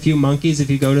of see a few monkeys if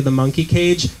you go to the monkey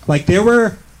cage. Like there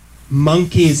were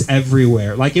monkeys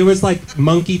everywhere. Like it was like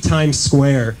Monkey Times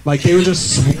Square. Like they were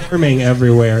just swarming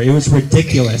everywhere. It was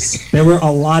ridiculous. There were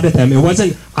a lot of them. It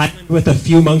wasn't island with a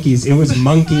few monkeys. It was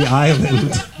Monkey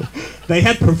Island. They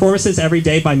had performances every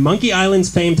day by Monkey Island's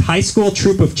famed high school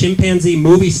troupe of chimpanzee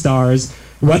movie stars.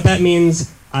 What that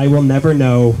means, I will never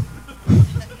know.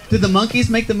 Did the monkeys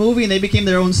make the movie and they became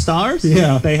their own stars?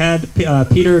 Yeah, they had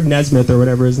Peter Nesmith or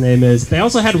whatever his name is. They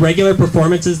also had regular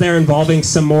performances there involving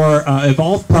some more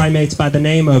evolved primates by the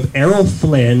name of Errol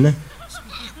Flynn,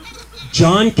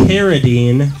 John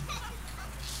Carradine,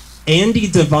 Andy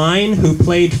Devine, who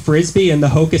played Frisbee in the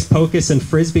Hocus Pocus and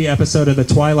Frisbee episode of The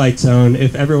Twilight Zone,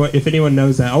 if anyone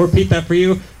knows that. I'll repeat that for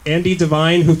you. Andy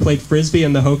Devine, who played Frisbee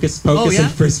in the Hocus Pocus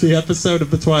and Frisbee episode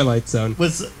of The Twilight Zone.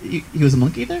 He was a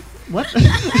monkey there? What?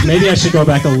 Maybe I should go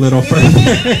back a little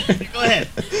further. Go ahead.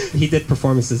 He did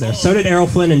performances there. So did Errol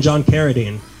Flynn and John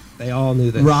Carradine. They all knew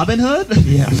this. Robin Hood?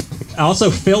 Yeah. Also,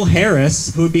 Phil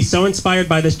Harris, who would be so inspired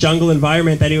by this jungle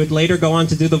environment that he would later go on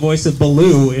to do the voice of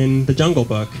Baloo in The Jungle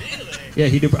Book. Yeah,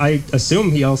 he did. I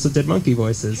assume he also did monkey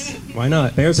voices. Why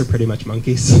not? Bears are pretty much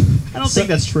monkeys. I don't think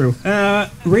that's true.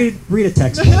 Read a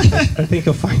textbook. I think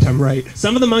you'll find I'm right.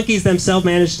 Some of the monkeys themselves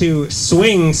managed to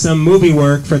swing some movie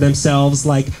work for themselves,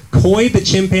 like Koi the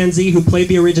chimpanzee, who played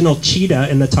the original cheetah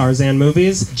in the Tarzan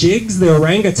movies. Jigs the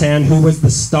orangutan, who was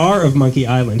the star of Monkey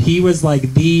Island. He was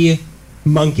like the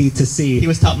monkey to see. He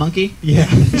was top monkey? Yeah.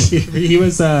 He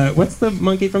was, what's the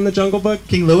monkey from the Jungle Book?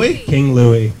 King Louie? King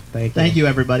Louie. Thank you. Thank you,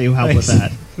 everybody who helped with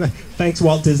that. Thanks,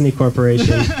 Walt Disney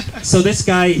Corporation. So this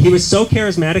guy, he was so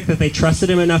charismatic that they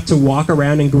trusted him enough to walk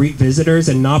around and greet visitors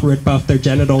and not rip off their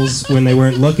genitals when they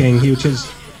weren't looking. He was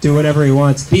just do whatever he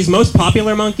wants. These most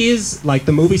popular monkeys, like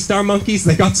the movie star monkeys,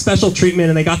 they got special treatment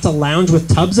and they got to lounge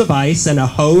with tubs of ice and a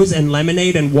hose and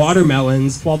lemonade and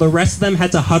watermelons, while the rest of them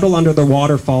had to huddle under the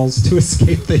waterfalls to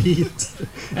escape the heat.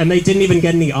 And they didn't even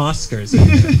get any Oscars.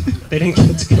 They didn't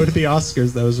get to go to the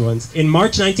Oscars, those ones. In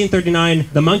March 1939,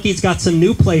 the monkeys got some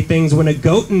new playthings when a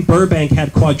goat in Burbank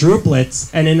had quadruplets,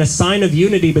 and in a sign of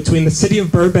unity between the city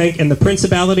of Burbank and the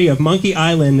Principality of Monkey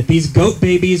Island, these goat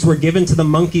babies were given to the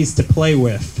monkeys to play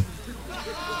with.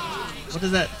 What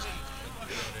is that?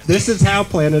 This is how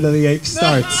Planet of the Apes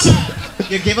starts.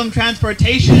 You give them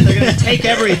transportation, they're going to take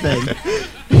everything.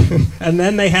 And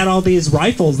then they had all these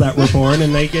rifles that were born,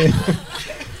 and they get...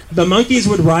 The monkeys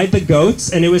would ride the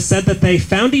goats, and it was said that they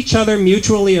found each other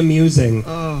mutually amusing.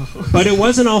 Oh. But it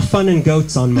wasn't all fun and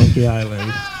goats on Monkey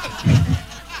Island.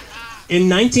 In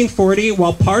 1940,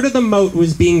 while part of the moat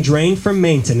was being drained for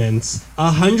maintenance,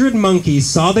 100 monkeys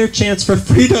saw their chance for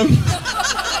freedom.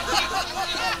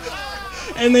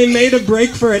 And they made a break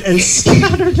for it and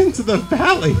scattered into the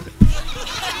valley.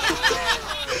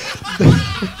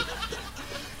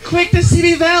 Quick to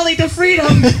City Valley to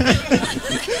freedom!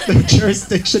 Their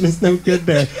jurisdiction is no good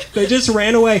there. They just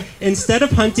ran away. Instead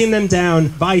of hunting them down,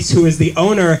 Vice, who is the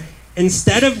owner,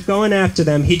 instead of going after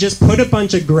them, he just put a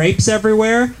bunch of grapes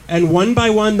everywhere, and one by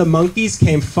one the monkeys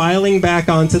came filing back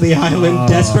onto the island,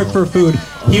 desperate for food.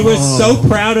 He was so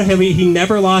proud of him, he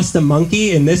never lost a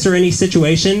monkey in this or any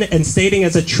situation, and stating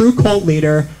as a true cult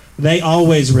leader, they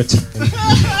always return.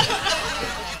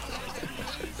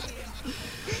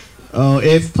 Oh,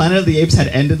 if Planet of the Apes had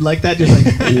ended like that, just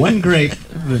like one grape, it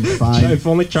would have been fine. If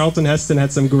only Charlton Heston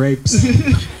had some grapes.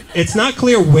 It's not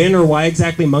clear when or why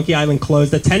exactly Monkey Island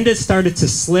closed. Attendance started to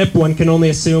slip, one can only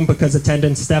assume because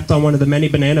attendants stepped on one of the many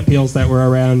banana peels that were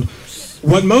around.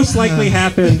 What most likely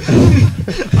happened...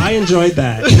 I enjoyed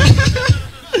that.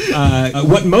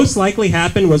 What most likely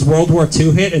happened was World War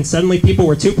II hit, and suddenly people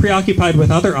were too preoccupied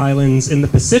with other islands in the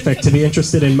Pacific to be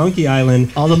interested in Monkey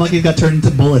Island. All the monkeys got turned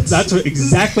into bullets. That's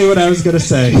exactly what I was going to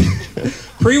say.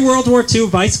 Pre-World War II,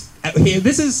 Vice...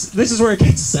 This is where it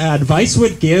gets sad. Vice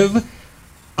would give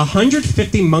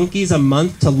 150 monkeys a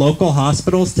month to local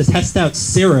hospitals to test out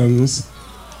serums,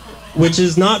 which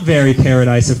is not very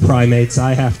paradise of primates,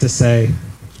 I have to say.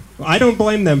 I don't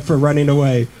blame them for running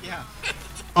away. Yeah.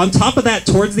 On top of that,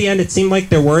 towards the end, it seemed like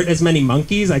there weren't as many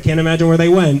monkeys. I can't imagine where they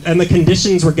went. And the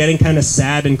conditions were getting kind of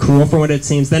sad and cruel from what it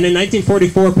seems. Then in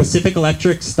 1944, Pacific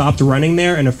Electric stopped running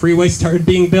there and a freeway started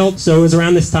being built. So it was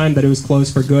around this time that it was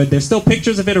closed for good. There's still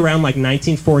pictures of it around like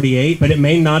 1948, but it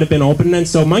may not have been open then.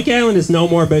 So Monkey Island is no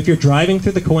more, but if you're driving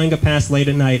through the Cahuenga Pass late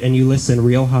at night and you listen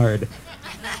real hard,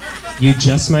 you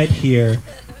just might hear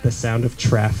the sound of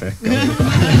traffic going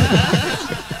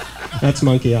by. That's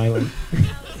Monkey Island.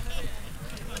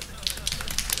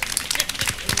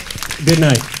 Good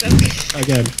night.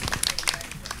 Again.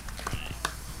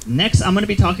 Next, I'm going to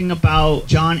be talking about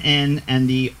John N. and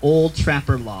the Old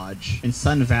Trapper Lodge in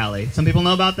Sun Valley. Some people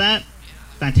know about that?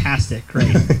 Fantastic.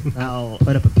 Great. I'll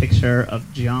put up a picture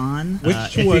of John. Which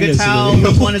if you one can is tell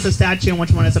real? which one is a statue and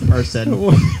which one is a person, you're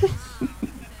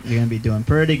going to be doing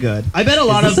pretty good. I bet a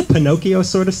lot Is of... this a Pinocchio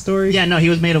sort of story? Yeah, no, he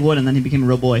was made of wood and then he became a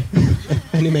real boy.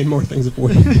 And he made more things of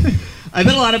wood. I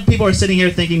bet a lot of people are sitting here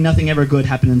thinking nothing ever good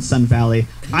happened in Sun Valley.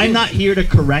 I'm not here to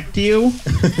correct you,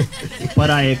 but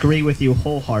I agree with you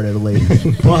wholeheartedly.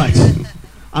 But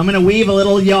I'm going to weave a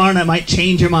little yarn that might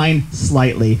change your mind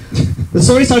slightly. The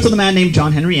story starts with a man named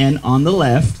John Henry N. on the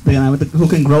left, the guy who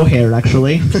can grow hair,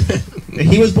 actually.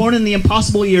 He was born in the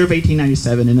impossible year of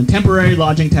 1897 in a temporary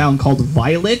lodging town called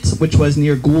Violet, which was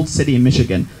near Gould City in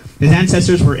Michigan. His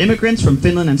ancestors were immigrants from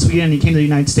Finland and Sweden, and he came to the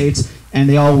United States, and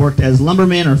they all worked as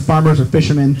lumbermen or farmers or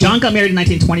fishermen. John got married in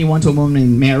 1921 to a woman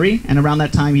named Mary, and around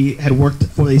that time he had worked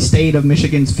for the state of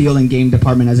Michigan's Field and Game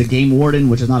Department as a game warden,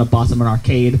 which is not a boss of an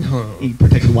arcade. He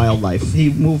protected wildlife.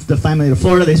 He moved the family to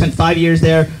Florida. They spent 5 years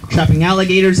there trapping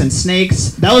alligators and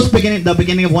snakes. That was the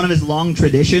beginning of one of his long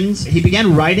traditions. He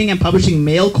began writing and publishing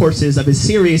mail courses of his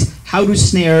series, How to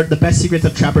Snare, The Best Secrets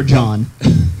of Trapper John.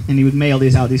 And he would mail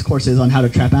these courses on how to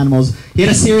trap animals. He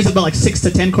had a series of about like 6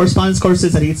 to 10 correspondence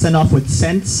courses that he'd send off with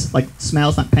cents, like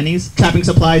smells, not pennies, trapping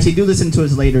supplies. He'd do this into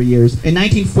his later years. In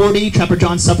 1940, Trapper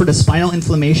John suffered a spinal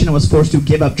inflammation and was forced to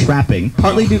give up trapping.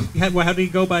 Partly due... Well, how did he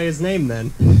go by his name then?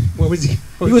 What was he?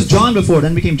 He was John before,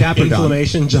 then became Trapper John.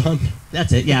 Inflammation John.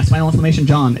 That's it, yeah, spinal inflammation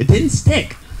John. It didn't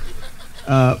stick.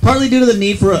 Partly due to the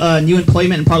need for new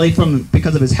employment and partly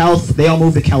because of his health, they all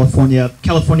moved to California.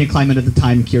 California climate at the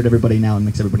time cured everybody now and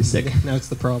makes everybody sick. Now it's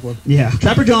the problem. Yeah.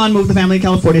 Trapper John moved the family to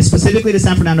California, specifically to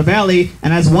San Fernando Valley,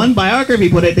 and as one biography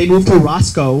put it, they moved to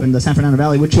Roscoe in the San Fernando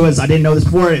Valley, which was, I didn't know this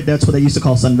before, that's what they used to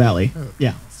call Sun Valley.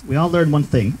 Yeah. We all learned one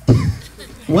thing.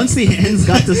 Once the Ends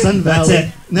got to Sun That's Valley,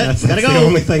 it. That's gotta the go.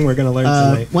 only thing we're gonna learn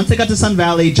tonight. Once they got to Sun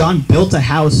Valley, John built a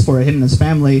house for him and his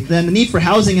family. Then the need for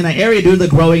housing in that area due to the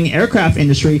growing aircraft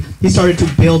industry, he started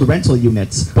to build rental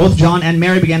units. Both John and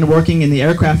Mary began working in the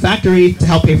aircraft factory to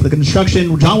help pay for the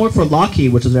construction. John worked for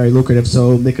Lockheed, which was very lucrative,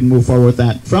 so they could move forward with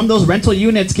that. From those rental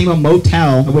units came a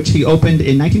motel, which he opened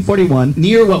in 1941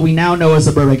 near what we now know as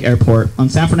the Burbank Airport on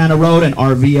San Fernando Road and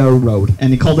Arvia Road.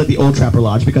 And he called it the Old Trapper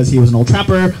Lodge because he was an old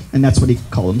trapper, and that's what he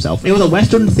called himself. It was a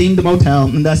Western-themed motel,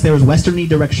 and thus there was Western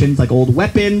directions like old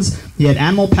weapons. He had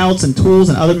animal pelts and tools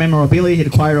and other memorabilia he'd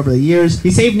acquired over the years.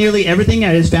 He saved nearly everything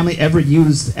that his family ever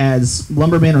used as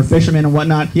lumbermen or fishermen and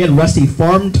whatnot. He had rusty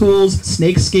farm tools,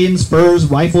 snake skins, furs,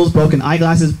 rifles, broken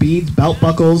eyeglasses, beads, belt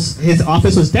buckles. His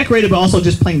office was decorated but also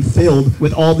just plain filled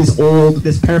with all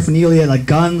this paraphernalia like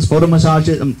guns, photo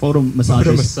massages. Photo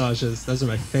massages. Those are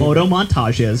my favorite. Photo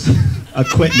montages.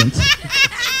 Equipment.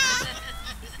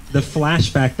 The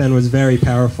flashback then was very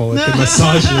powerful. It could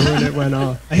massage you when it went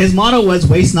off. His motto was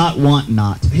waste not, want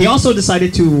not. He also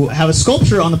decided to have a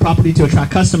sculpture on the property to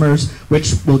attract customers,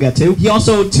 which we'll get to. He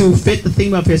also, to fit the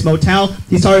theme of his motel,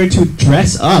 he started to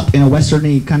dress up in a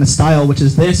westerny kind of style, which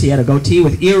is this. He had a goatee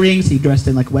with earrings. He dressed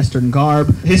in like western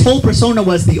garb. His whole persona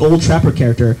was the old trapper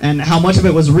character, and how much of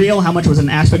it was real, how much was an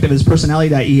aspect of his personality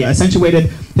that he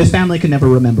accentuated, his family could never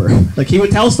remember. Like, he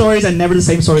would tell stories and never the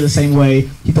same story the same way.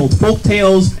 He told folk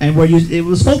tales, and it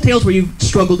was folk tales where you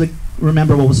struggled to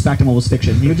remember what was fact and what was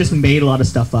fiction. He just made a lot of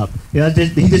stuff up. He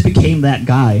just became that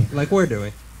guy. Like we're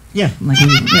doing. Yeah,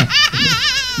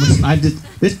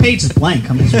 this page is blank.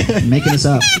 I'm just making this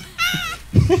up.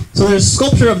 So there's a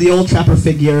sculpture of the old trapper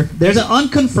figure. There's an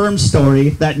unconfirmed story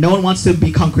that no one wants to be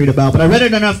concrete about, but I read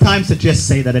it enough times to just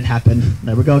say that it happened.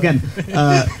 There we go again.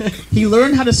 He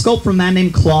learned how to sculpt from a man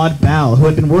named Claude Bell, who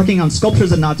had been working on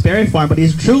sculptures at Knott's Berry Farm, but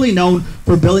he's truly known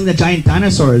for building the giant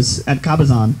dinosaurs at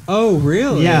Cabazon. Oh,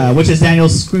 really? Yeah, which is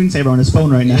Daniel's screensaver on his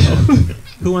phone right now.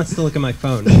 Who wants to look at my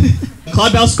phone?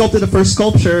 Claude Bell sculpted the first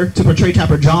sculpture to portray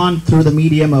Trapper John through the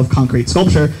medium of concrete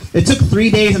sculpture. It took 3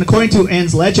 days, and according to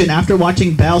Anne's legend, after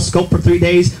watching Bell sculpt for 3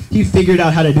 days, he figured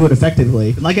out how to do it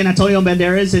effectively. Like in Antonio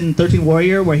Banderas in 13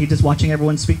 Warrior, where he's just watching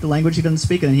everyone speak the language he doesn't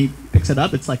speak, and then he picks it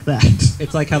up. It's like that.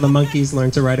 It's like how the monkeys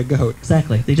learned to ride a goat.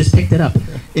 Exactly. They just picked it up.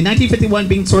 In 1951,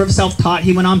 being sort of self-taught,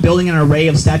 he went on building an array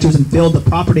of statues and filled the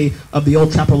property of the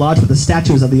old Trapper Lodge with the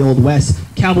statues of the Old West.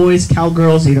 Cowboys,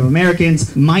 cowgirls, Native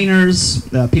Americans, miners,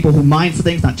 people who mine for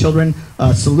things, not children,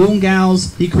 saloon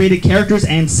gals. He created characters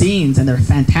and scenes, and they're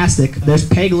fantastic. There's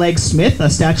Peg Leg Smith, a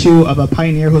statue of a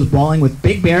pioneer who's brawling with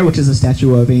Big Bear, which is a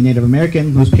statue of a Native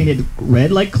American who's painted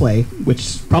red like clay, which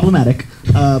is problematic.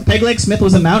 Peg Leg Smith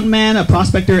was a mountain man, a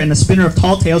prospector, and a spinner of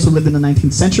tall tales who lived in the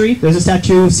 19th century. There's a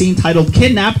statue scene titled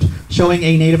Kidnapped, showing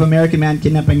a Native American man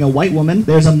kidnapping a white woman.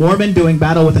 There's a Mormon doing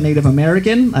battle with a Native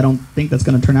American. I don't think that's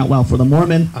going to turn out well for the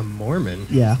Mormon. A Mormon?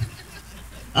 Yeah.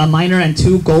 A miner and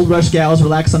two Gold Rush gals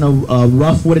relax on a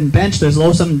rough wooden bench. There's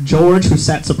Lonesome George, who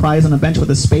sat surprised on a bench with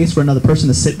a space for another person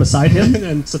to sit beside him.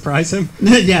 And surprise him?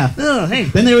 Yeah. Oh, hey.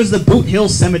 Then there was the Boot Hill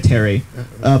Cemetery.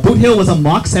 Boot Hill was a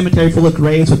mock cemetery full of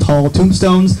graves with tall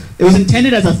tombstones. It was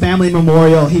intended as a family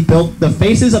memorial. He built the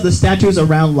faces of the statues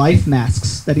around life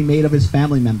masks that he made of his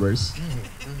family members.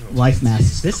 Life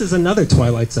masks. This is another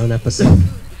Twilight Zone episode.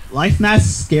 Life masks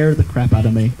scare the crap out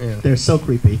of me. Yeah. They're so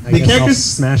creepy. I guess I'll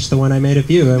smash the one I made of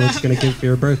you. I was going to give for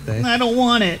your birthday. I don't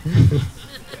want it.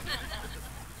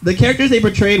 The characters they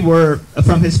portrayed were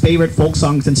from his favorite folk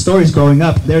songs and stories growing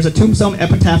up. There's a tombstone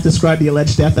epitaph describing the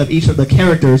alleged death of each of the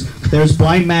characters. There's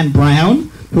Blind Man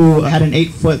Brown, who had an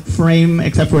 8-foot frame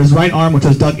except for his right arm, which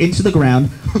was dug into the ground.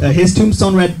 His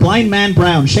tombstone read, "Blind Man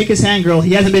Brown, shake his hand, girl.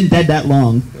 He hasn't been dead that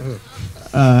long."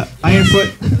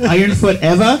 Ironfoot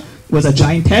Eva was a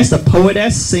giantess, a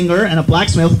poetess, singer, and a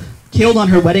blacksmith killed on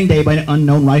her wedding day by an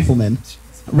unknown rifleman.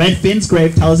 Red Finn's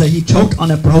grave tells that he choked on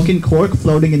a broken cork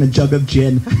floating in a jug of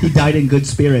gin. He died in good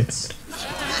spirits.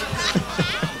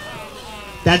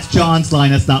 That's John's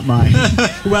line, that's not mine.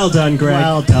 Well done, Greg.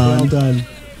 Well done. Well done.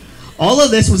 All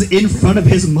of this was in front of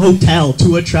his motel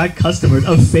to attract customers,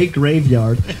 a fake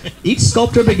graveyard. Each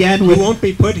sculptor began with... You won't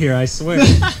be put here, I swear.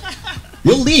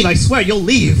 You'll leave, I swear, you'll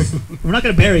leave. We're not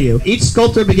going to bury you. Each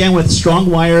sculptor began with strong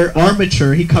wire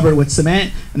armature he covered with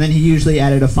cement, and then he usually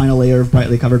added a final layer of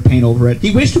brightly colored paint over it.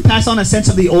 He wished to pass on a sense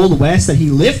of the Old West that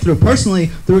he lived through personally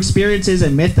through experiences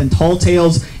and myth and tall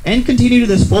tales, and continued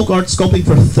this folk art sculpting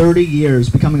for 30 years,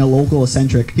 becoming a local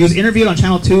eccentric. He was interviewed on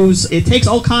Channel 2's It Takes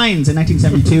All Kinds in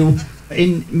 1972.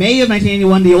 In May of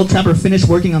 1981, the old trapper finished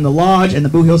working on the lodge and the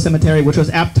Boot Hill Cemetery, which was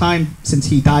apt time since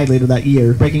he died later that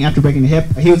year, after breaking a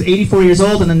hip. He was 84 years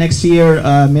old, and the next year,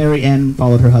 Mary Ann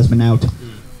followed her husband out.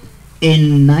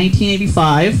 In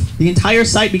 1985, the entire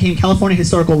site became California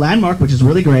Historical Landmark, which is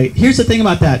really great. Here's the thing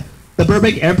about that. The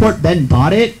Burbank Airport then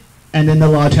bought it, and then the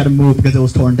lodge had to move because it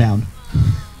was torn down.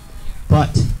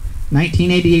 But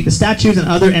 1988, the statues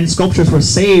and sculptures were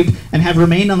saved and have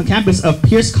remained on the campus of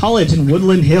Pierce College in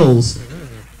Woodland Hills.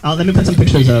 Let me put some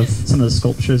pictures of some of the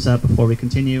sculptures up before we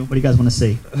continue. What do you guys want to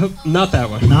see? Not that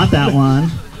one. Not that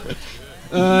one.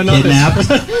 Not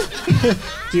Kidnapped.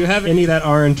 Do you have any that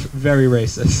aren't very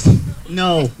racist?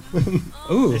 No.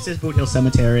 Ooh. This is Boot Hill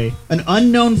Cemetery. An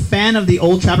unknown fan of the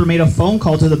old trapper made a phone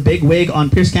call to the big wig on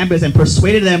Pierce campus and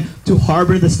persuaded them to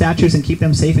harbor the statues and keep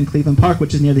them safe in Cleveland Park,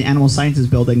 which is near the Animal Sciences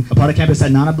building, a part of campus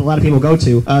that not a lot of people go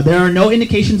to. There are no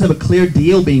indications of a clear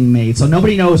deal being made, so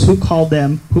nobody knows who called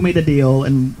them, who made the deal,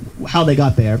 and how they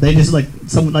got there. They just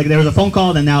there was a phone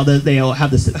call, and now they all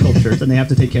have the sculptures, and they have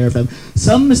to take care of them.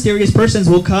 Some mysterious persons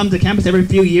will come to campus every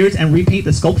few years and repaint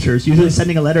the sculptures, usually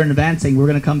sending a letter in advance saying we're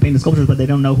going to come paint the sculptures, but they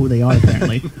don't know who they are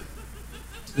apparently.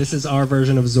 This is our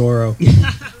version of Zorro.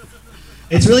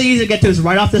 It's really easy to get to. It's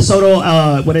right off the Soto,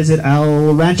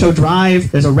 El Rancho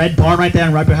Drive. There's a red barn right there,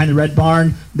 and right behind the red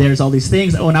barn, there's all these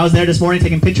things. When I was there this morning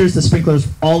taking pictures,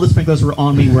 all the sprinklers were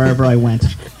on me wherever I went.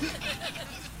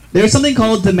 There's something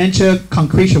called dementia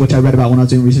concretia, which I read about when I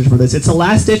was doing research for this. It's a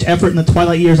last-ditch effort in the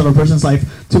twilight years of a person's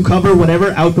life to cover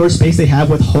whatever outdoor space they have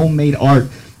with homemade art.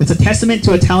 It's a testament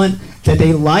to a talent that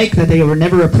they like, that they were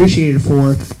never appreciated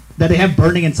for, that they have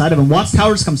burning inside of them. Watts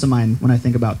Towers comes to mind when I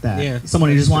think about that. Yeah.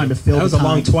 Someone who just wanted to fill That was the a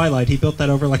long time. twilight. He built that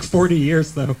over like 40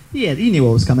 years, though. Yeah, he knew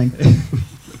what was coming.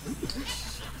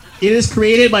 It is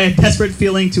created by a desperate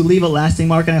feeling to leave a lasting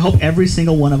mark, and I hope every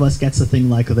single one of us gets a thing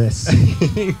like this.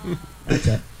 That's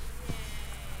it.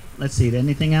 Let's see,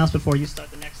 anything else before you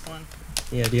start the next one?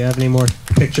 Yeah, do you have any more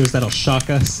pictures that'll shock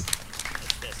us?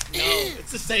 No,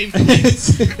 it's the same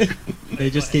thing. They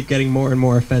just keep getting more and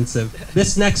more offensive.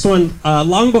 This next one,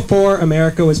 long before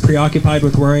America was preoccupied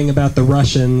with worrying about the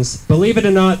Russians, believe it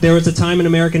or not, there was a time in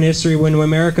American history when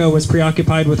America was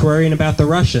preoccupied with worrying about the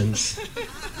Russians.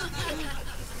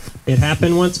 It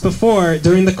happened once before.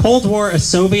 During the Cold War, a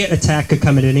Soviet attack could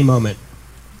come at any moment.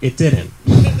 It didn't.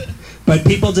 But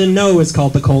people didn't know it was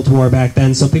called the Cold War back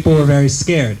then, so people were very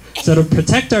scared. So to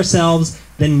protect ourselves,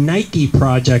 the Nike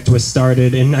Project was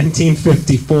started in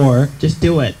 1954. Just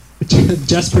do it.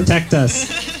 Just protect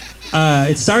us.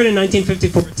 It started in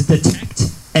 1954 to detect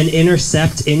and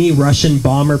intercept any Russian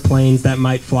bomber planes that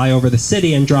might fly over the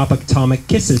city and drop atomic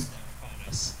kisses.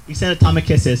 You said atomic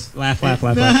kisses. Laugh, laugh,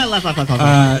 laugh, laugh, laugh. laugh, laugh,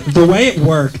 laugh. The way it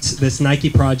worked, this Nike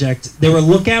project, there were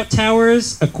lookout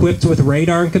towers equipped with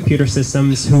radar and computer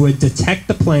systems who would detect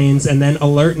the planes and then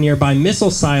alert nearby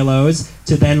missile silos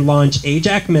to then launch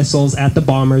Ajax missiles at the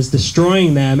bombers,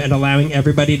 destroying them and allowing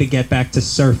everybody to get back to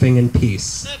surfing in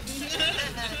peace.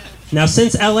 Now,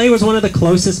 since LA was one of the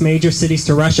closest major cities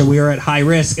to Russia, we were at high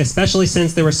risk, especially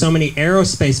since there were so many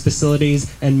aerospace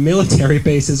facilities and military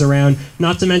bases around,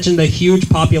 not to mention the huge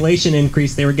population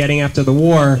increase they were getting after the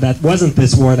war. That wasn't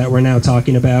this war that we're now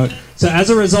talking about. So as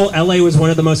a result, LA was one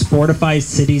of the most fortified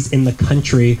cities in the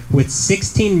country, with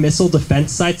 16 missile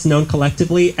defense sites known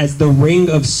collectively as the Ring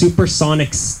of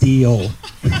Supersonic Steel.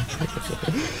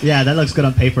 Yeah, that looks good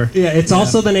on paper. Yeah, it's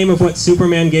also the name of what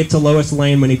Superman gave to Lois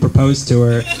Lane when he proposed to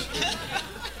her.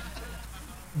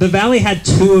 The Valley had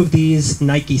two of these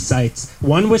Nike sites.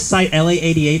 One was Site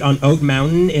LA-88 on Oak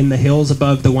Mountain in the hills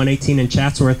above the 118 in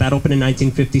Chatsworth. That opened in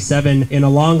 1957 in a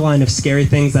long line of scary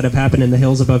things that have happened in the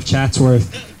hills above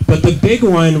Chatsworth. But the big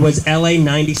one was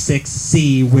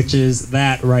LA-96C, which is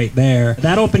that right there.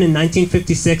 That opened in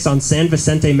 1956 on San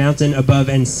Vicente Mountain above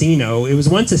Encino. It was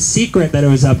once a secret that it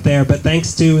was up there, but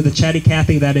thanks to the chatty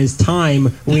Cathy that is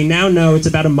time, we now know it's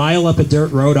about a mile up a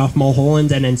dirt road off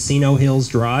Mulholland and Encino Hills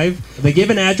Drive. The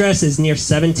given address is near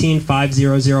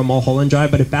 17500 Mulholland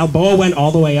Drive, but if Balboa went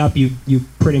all the way up, you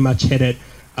pretty much hit it.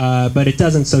 But it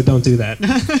doesn't, so don't do that.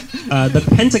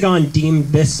 The Pentagon deemed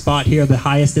this spot here the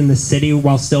highest in the city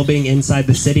while still being inside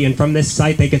the city, and from this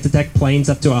site they could detect planes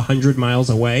up to 100 miles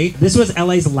away. This was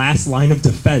LA's last line of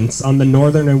defense on the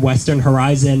northern and western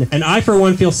horizon, and I for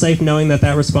one feel safe knowing that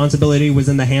that responsibility was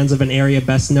in the hands of an area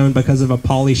best known because of a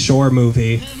Pauly Shore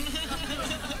movie.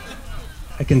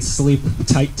 I can sleep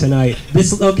tight tonight.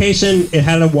 This location, it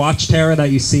had a watchtower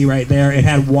that you see right there. It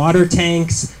had water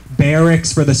tanks,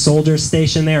 barracks for the soldiers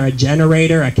stationed there, a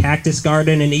generator, a cactus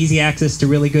garden, and easy access to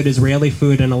really good Israeli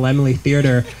food and a Laemmle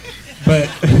theater.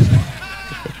 But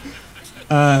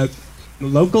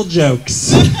local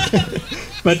jokes.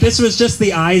 But this was just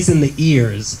the eyes and the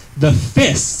ears. The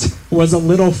fist was a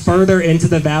little further into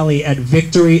the valley at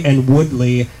Victory and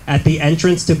Woodley at the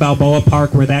entrance to Balboa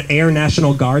Park where that Air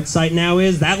National Guard site now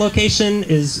is. That location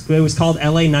it was called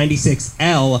LA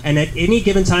 96L, and at any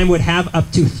given time would have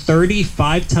up to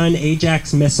 35-ton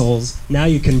Ajax missiles. Now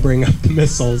you can bring up the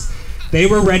missiles. They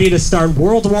were ready to start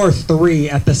World War III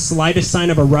at the slightest sign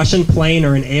of a Russian plane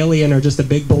or an alien or just a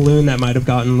big balloon that might have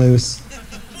gotten loose.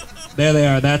 There they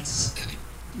are.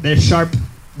 They're sharp.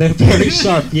 They're very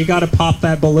sharp. You got to pop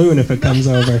that balloon if it comes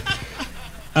over.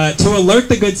 To alert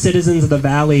the good citizens of the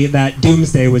valley that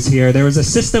doomsday was here, there was a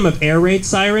system of air raid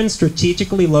sirens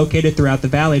strategically located throughout the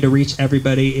valley to reach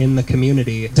everybody in the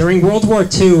community. During World War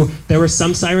II, there were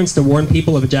some sirens to warn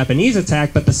people of a Japanese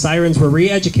attack, but the sirens were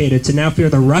re-educated to now fear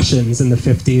the Russians in the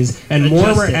 50s, and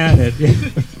more were added.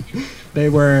 They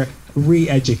were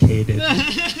re-educated.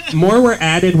 More were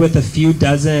added with a few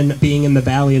dozen being in the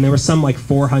valley, and there were some like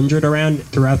 400 around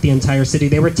throughout the entire city.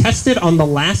 They were tested on the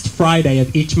last Friday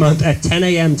of each month at 10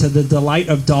 a.m. to the delight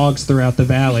of dogs throughout the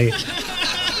valley.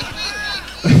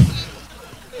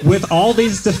 With all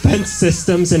these defense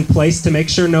systems in place to make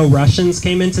sure no Russians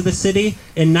came into the city,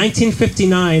 in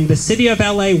 1959, the city of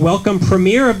LA welcomed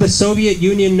Premier of the Soviet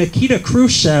Union Nikita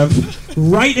Khrushchev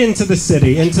right into the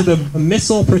city, into the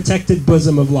missile-protected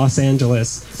bosom of Los Angeles.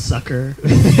 Sucker.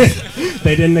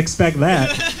 They didn't expect that.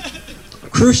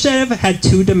 Khrushchev had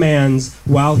two demands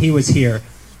while he was here.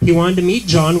 He wanted to meet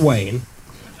John Wayne,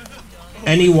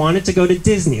 and he wanted to go to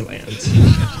Disneyland.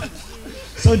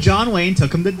 So John Wayne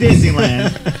took him to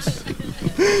Disneyland.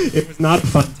 It was not a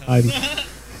fun time.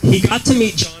 He got to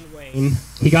meet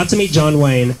John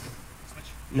Wayne.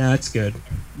 No, that's good.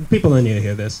 People don't need to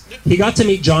hear this. He got to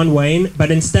meet John Wayne, but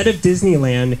instead of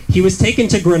Disneyland, he was taken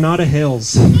to Granada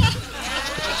Hills.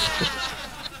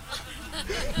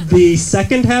 The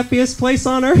second happiest place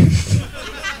on earth.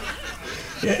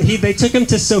 They took him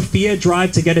to Sophia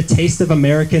Drive to get a taste of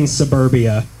American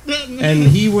suburbia, and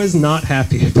he was not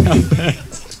happy about that.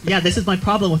 Yeah, this is my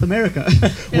problem with America.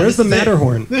 Where's the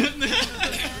Matterhorn?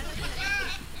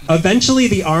 Eventually,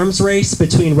 the arms race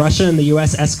between Russia and the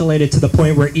U.S. escalated to the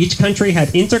point where each country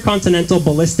had intercontinental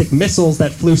ballistic missiles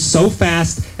that flew so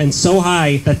fast and so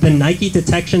high that the Nike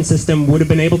detection system would have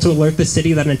been able to alert the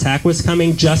city that an attack was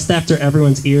coming just after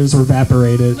everyone's ears were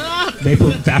evaporated.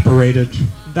 Evaporated.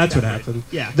 That's what happened.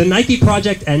 Yeah. The Nike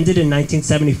project ended in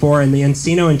 1974, and the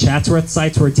Encino and Chatsworth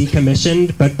sites were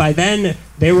decommissioned, but by then,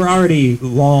 they were already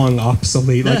long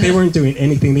obsolete. Like, they weren't doing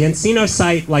anything. The Encino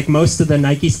site, like most of the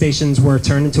Nike stations, were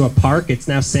turned into a park. It's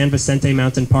now San Vicente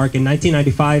Mountain Park in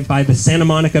 1995 by the Santa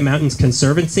Monica Mountains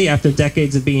Conservancy after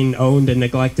decades of being owned and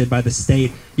neglected by the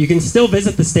state. You can still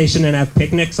visit the station and have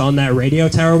picnics on that radio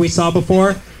tower we saw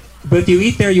before, but if you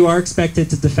eat there, you are expected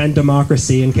to defend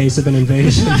democracy in case of an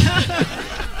invasion.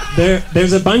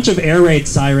 There's a bunch of air raid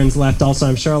sirens left also.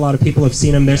 I'm sure a lot of people have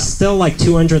seen them. There's still like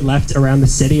 200 left around the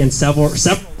city, and several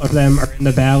of them are in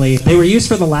the valley. They were used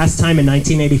for the last time in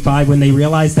 1985 when they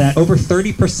realized that over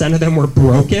 30% of them were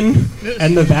broken,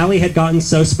 and the valley had gotten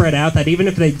so spread out that even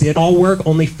if they did all work,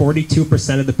 only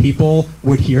 42% of the people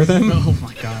would hear them. Oh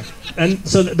my God. And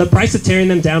so the price of tearing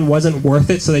them down wasn't worth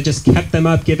it, so they just kept them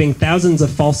up, giving thousands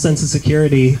of false sense of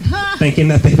security, thinking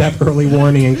that they'd have early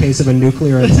warning in case of a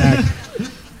nuclear attack.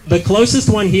 The closest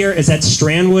one here is at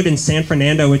Strandwood in San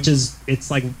Fernando, which is,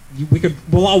 it's like,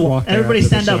 we'll all walk there. Everybody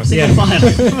stand up, Yeah. single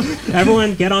file.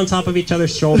 Everyone get on top of each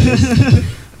other's shoulders.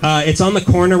 It's on the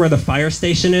corner where the fire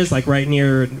station is, like right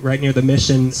near the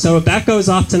Mission. So if that goes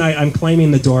off tonight, I'm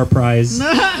claiming the door prize.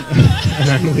 And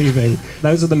I'm leaving.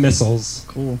 Those are the missiles.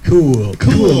 Cool.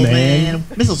 Cool, man.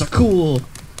 Missiles are cool.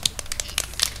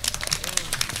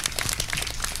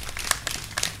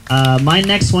 My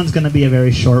next one's going to be a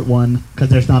very short one because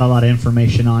there's not a lot of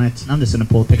information on it. I'm just going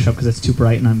to pull a picture up because it's too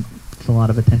bright and it's a lot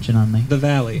of attention on me. The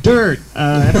Valley. Dirt.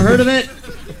 Ever heard of it?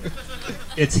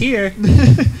 It's here.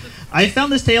 I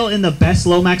found this tale in the Bess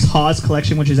Lomax Hawes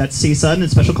collection, which is at CSUN in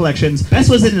Special Collections. Bess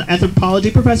was an anthropology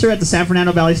professor at the San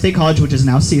Fernando Valley State College, which is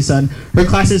now CSUN. Her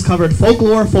classes covered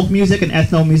folklore, folk music, and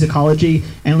ethnomusicology,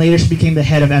 and later she became the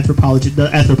head of the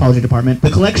anthropology department. The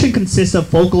collection consists of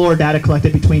folklore data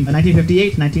collected between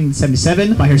 1958 and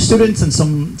 1977 by her students,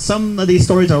 and some of these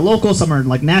stories are local, some are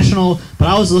like national, but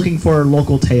I was looking for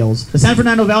local tales. The San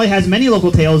Fernando Valley has many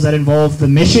local tales that involve the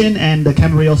Mission and the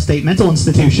Camarillo State Mental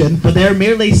Institution, but they're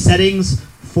merely settings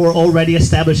for already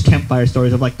established campfire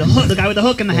stories of like the guy with the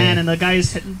hook in the hand and the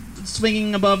guy's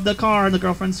swinging above the car and the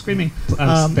girlfriend's screaming.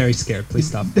 I'm very scared. Please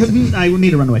stop. I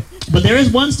need to run away. But there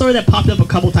is one story that popped up a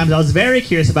couple times I was very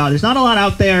curious about. There's not a lot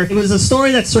out there. It was a story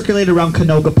that circulated around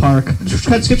Canoga Park.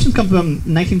 Transcriptions come from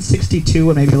 1962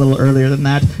 or maybe a little earlier than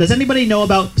that. Does anybody know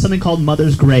about something called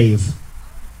Mother's Grave?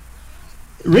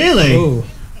 Really? Ooh.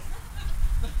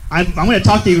 I'm going to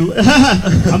talk to you.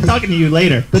 I'm talking to you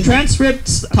later. The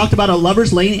transcripts talked about a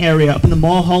Lover's Lane area up in the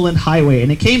Mulholland Highway, and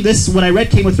it came. What I read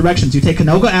came with directions. You take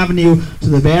Canoga Avenue to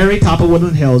the very top of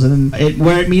Woodland Hills, and then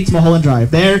where it meets Mulholland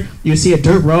Drive. There, you see a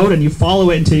dirt road, and you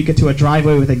follow it until you get to a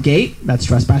driveway with a gate. That's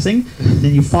trespassing.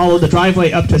 Then you follow the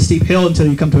driveway up to a steep hill until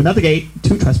you come to another gate.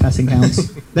 2 trespassing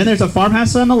counts. Then there's a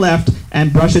farmhouse on the left,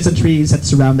 and brushes and trees that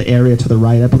surround the area to the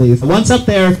right, I believe. Once up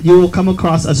there, you will come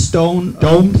across a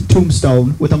domed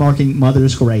tombstone with a marking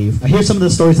Mother's Grave. Here's some of the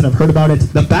stories that I've heard about it.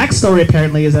 The backstory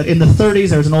apparently is that in the 30s,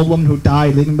 there was an old woman who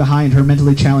died, leaving behind her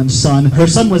mentally challenged son. Her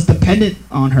son was dependent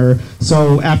on her,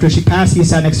 so after she passed, he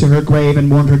sat next to her grave and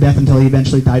mourned her death until he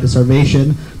eventually died of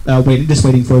starvation,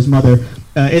 waiting for his mother.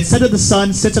 It's said that the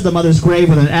son sits at the mother's grave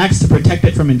with an axe to protect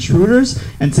it from intruders,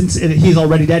 and since he's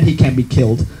already dead, he can't be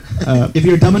killed. If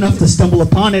you're dumb enough to stumble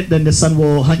upon it, then the son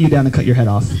will hunt you down and cut your head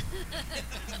off.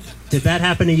 Did that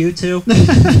happen to you too?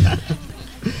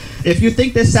 If you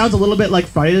think this sounds a little bit like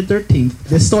Friday the 13th,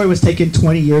 this story was taken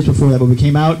 20 years before that movie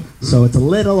came out, so it's a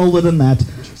little older than that.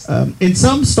 In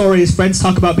some stories, friends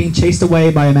talk about being chased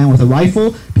away by a man with a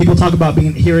rifle. People talk about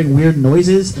hearing weird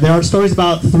noises. There are stories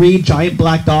about 3 giant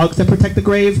black dogs that protect the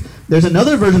grave. There's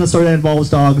another version of the story that involves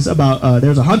dogs about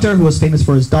there's a hunter who was famous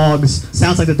for his dogs.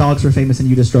 Sounds like the dogs were famous and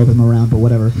you just drove him around, but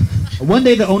whatever. One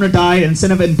day the owner died, and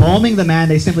instead of embalming the man,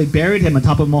 they simply buried him on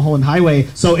top of Mulholland Highway.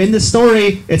 So in this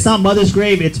story, it's not Mother's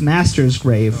grave, it's Master's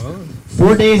grave.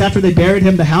 4 days after they buried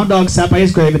him, the hound dog sat by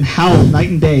his grave and howled night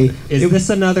and day. Is this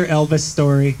another Elvis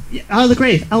story? Yeah, out of the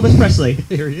grave, Elvis Presley.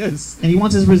 Here he is. And he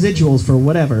wants his residuals for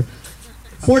whatever.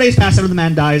 4 days pass after the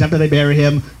man dies, after they bury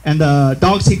him, and the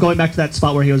dogs keep going back to that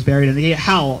spot where he was buried, and they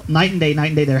howl night and day, night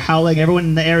and day. They're howling. Everyone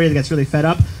in the area gets really fed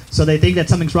up, so they think that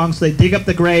something's wrong, so they dig up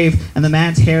the grave, and the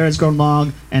man's hair has grown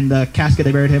long, and the casket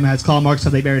they buried him has claw marks,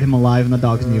 so they buried him alive, and the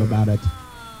dogs knew about it.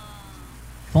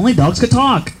 If only dogs could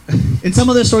talk. In some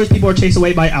other stories, people are chased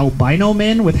away by albino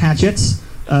men with hatchets.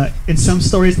 In some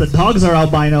stories, the dogs are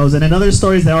albinos, and in other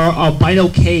stories, there are albino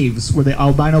caves where the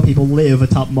albino people live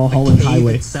atop Mulholland The cave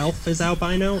Highway. itself is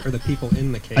albino, or the people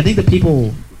in the cave? I think the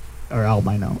people are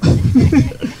albino.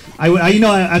 I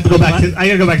have to go back. I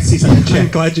gotta go back to see something. I'm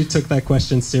glad you took that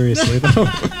question seriously, though.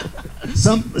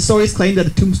 Some stories claim that the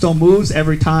tombstone moves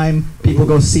every time people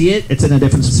go see it. It's in a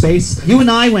different space. You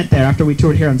and I went there after we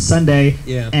toured here on Sunday,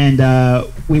 and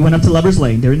we went up to Lover's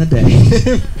Lane during the day.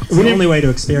 It's the only way to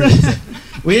experience it.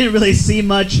 We didn't really see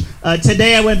much.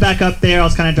 Today I went back up there. I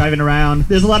was kind of driving around.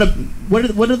 There's a lot of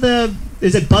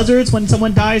is it buzzards when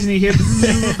someone dies and you hear?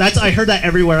 I heard that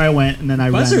everywhere I went, and then I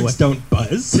ran away. Buzzards don't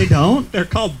buzz. They don't. They're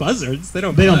called buzzards. They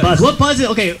don't. They don't buzz. What buzz?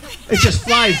 Okay, it's just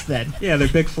flies then. Yeah, they're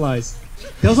big flies.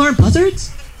 Those aren't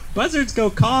buzzards. Buzzards go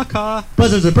caw caw.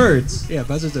 Buzzards are birds. Yeah,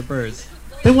 buzzards are birds.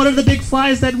 Then what are the big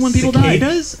flies that when people die?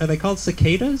 Cicadas? Are they called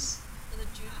cicadas?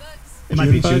 It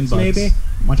might be June bugs. Maybe.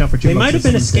 Watch out for June They bugs. might have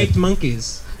been escaped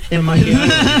monkeys. They've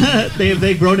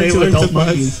grown into learned adult to buzz.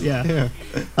 monkeys. Yeah.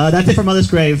 That's it for Mother's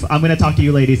Grave. I'm going to talk to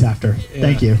you ladies after. Yeah.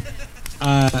 Thank you.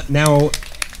 Now,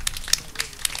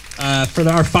 for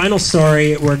our final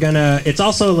story, it's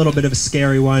also a little bit of a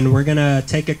scary one. We're gonna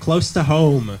take it close to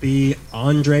home. The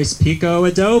Andres Pico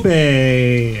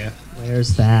Adobe.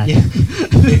 Where's that? Yeah.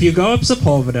 If you go up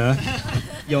Sepulveda,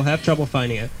 you'll have trouble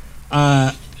finding it.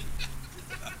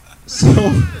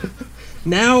 So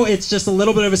now it's just a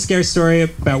little bit of a scary story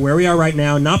about where we are right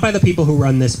now, not by the people who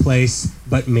run this place,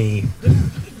 but me.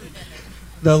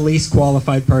 The least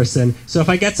qualified person. So if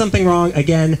I get something wrong,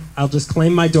 again, I'll just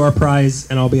claim my door prize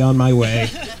and I'll be on my way.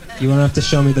 You won't have to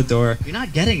show me the door. You're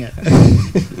not getting it.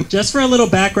 Just for a little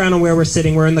background on where we're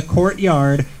sitting, we're in the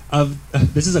courtyard of...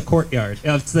 this is a courtyard.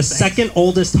 It's the second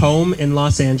oldest home in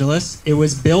Los Angeles. It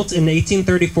was built in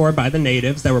 1834 by the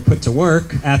natives that were put to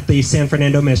work at the San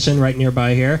Fernando Mission right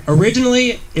nearby here.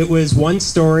 Originally, it was 1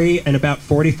 story and about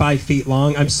 45 feet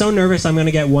long. I'm so nervous I'm going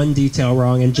to get one detail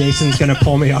wrong, and Jason's going to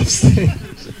pull me off stage.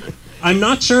 I'm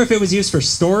not sure if it was used for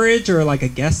storage or like a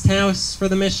guest house for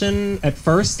the mission at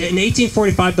first. In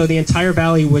 1845, though, the entire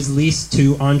valley was leased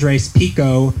to Andres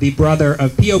Pico, the brother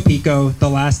of Pio Pico, the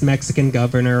last Mexican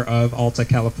governor of Alta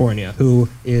California, who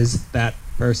is that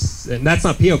person. That's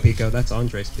not Pio Pico, that's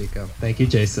Andres Pico. Thank you,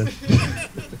 Jason.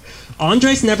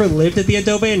 Andres never lived at the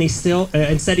Adobe, and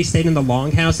instead he stayed in the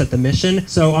longhouse at the mission.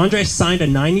 So Andres signed a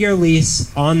 9-year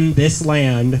lease on this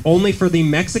land, only for the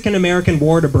Mexican-American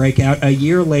War to break out a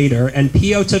year later, and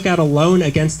Pio took out a loan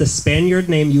against a Spaniard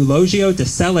named Eulogio de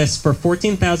Celis for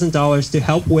 $14,000 to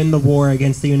help win the war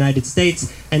against the United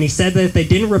States, and he said that if they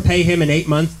didn't repay him in 8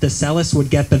 months, de Celis would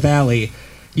get the valley.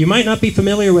 You might not be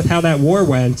familiar with how that war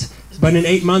went, But in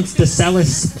 8 months,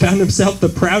 DeCellis found himself the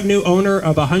proud new owner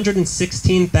of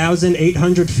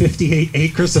 116,858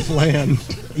 acres of land.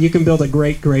 You can build a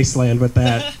great Graceland with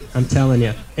that, I'm telling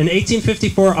you. In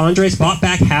 1854, Andres bought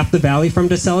back half the valley from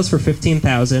DeCellis for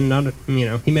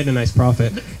 $15,000. He made a nice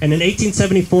profit. And in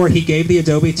 1874, he gave the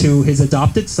adobe to his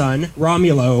adopted son,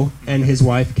 Romulo, and his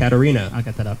wife, Caterina. I'll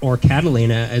get that up. Or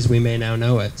Catalina, as we may now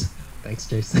know it. Thanks,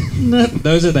 Jason.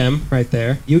 Those are them right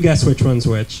there. You guess which one's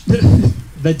which.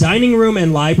 The dining room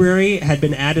and library had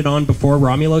been added on before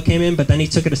Romulo came in, but then he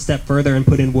took it a step further and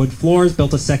put in wood floors,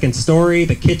 built a second story,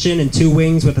 the kitchen, and 2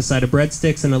 wings with a side of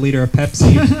breadsticks and a liter of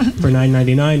Pepsi for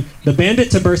 $9.99. The bandit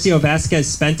Tiburcio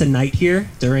Vasquez spent a night here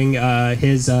during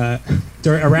his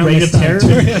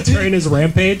during his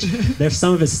rampage. There's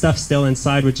some of his stuff still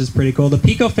inside, which is pretty cool. The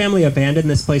Pico family abandoned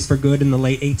this place for good in the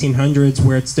late 1800s,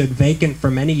 where it stood vacant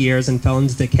for many years and fell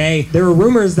into decay. There were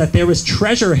rumors that there was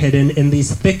treasure hidden in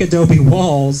these thick adobe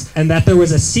walls, and that there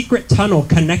was a secret tunnel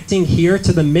connecting here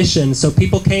to the mission, so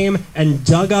people came and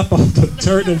dug up all the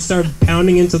dirt and started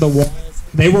pounding into the walls.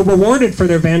 They were rewarded for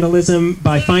their vandalism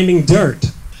by finding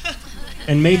dirt.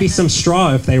 And maybe some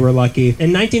straw if they were lucky.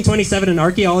 In 1927, an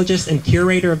archaeologist and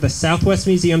curator of the Southwest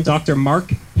Museum, Dr.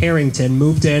 Mark Harrington,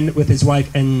 moved in with his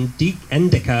wife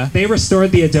Endika. They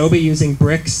restored the adobe using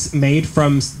bricks made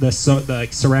from the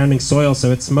surrounding soil,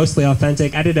 so it's mostly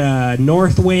authentic. Added a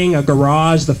north wing, a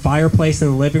garage, the fireplace,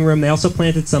 and the living room. They also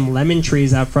planted some lemon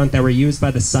trees out front that were used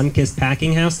by the Sunkist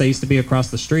packing house that used to be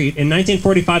across the street. In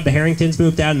 1945, the Harringtons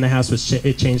moved out, and the house was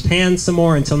it changed hands some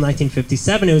more until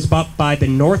 1957. It was bought by the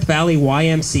North Valley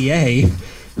YMCA,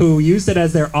 who used it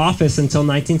as their office until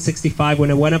 1965, when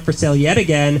it went up for sale yet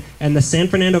again, and the San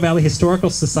Fernando Valley Historical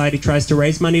Society tries to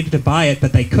raise money to buy it,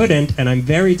 but they couldn't, and I'm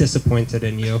very disappointed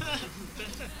in you.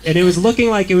 And it was looking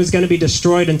like it was going to be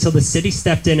destroyed until the city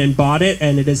stepped in and bought it,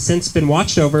 and it has since been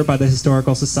watched over by the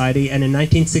Historical Society, and in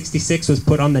 1966 was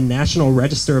put on the National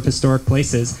Register of Historic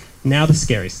Places. Now the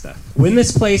scary stuff. When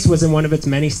this place was in one of its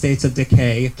many states of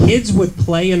decay, kids would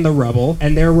play in the rubble,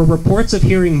 and there were reports of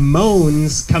hearing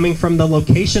moans coming from the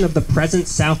location of the present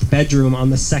south bedroom on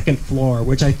the 2nd floor,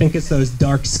 which I think is those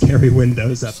dark, scary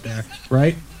windows up there.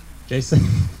 Right, Jason?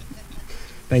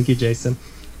 Thank you, Jason.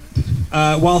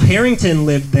 While Harrington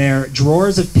lived there,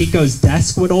 drawers of Pico's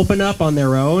desk would open up on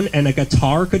their own, and a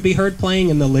guitar could be heard playing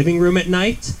in the living room at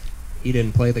night. He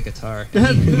didn't play the guitar.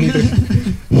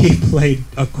 He played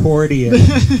accordion.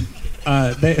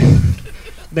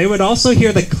 They would also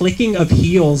hear the clicking of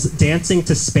heels dancing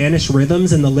to Spanish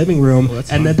rhythms in the living room,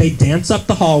 and then they'd dance up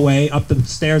the hallway, up the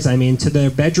stairs, to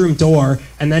their bedroom door,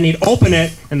 and then he'd open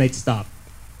it, and they'd stop.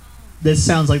 This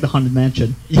sounds like the Haunted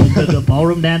Mansion. The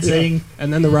ballroom dancing. Yeah.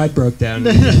 And then the ride broke down and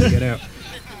they had to get out.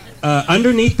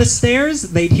 Underneath the stairs,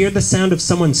 they'd hear the sound of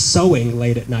someone sewing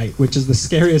late at night, which is the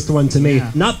scariest one to me. Yeah.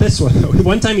 Not this one, though.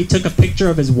 One time he took a picture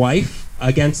of his wife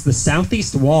against the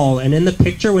southeast wall, and in the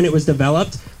picture, when it was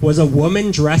developed, was a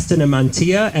woman dressed in a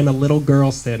mantilla and a little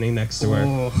girl standing next to her.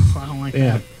 Oh, I don't like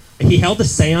that. He held a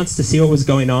seance to see what was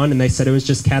going on, and they said it was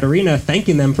just Caterina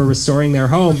thanking them for restoring their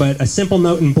home, but a simple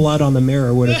note in blood on the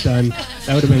mirror would have done.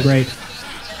 That would have been great.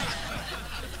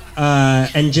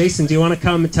 And Jason, do you want to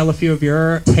come and tell a few of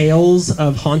your tales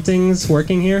of hauntings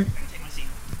working here?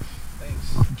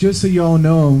 Just so you all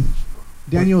know,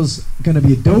 Daniel's going to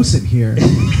be a docent here.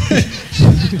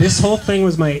 This whole thing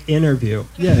was my interview.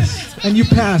 Yes, and you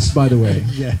passed, by the way.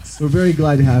 Yes. We're very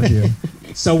glad to have you.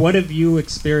 So what have you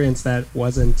experienced that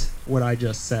wasn't what I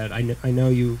just said? I know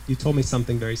you told me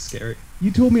something very scary.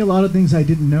 You told me a lot of things I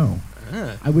didn't know.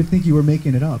 I would think you were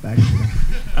making it up, actually.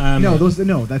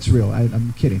 No, that's real.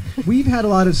 I'm kidding. We've had a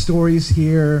lot of stories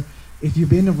here. If you've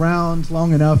been around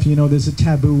long enough, there's a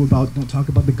taboo about don't talk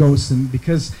about the ghosts, and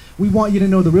because we want you to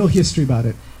know the real history about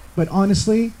it. But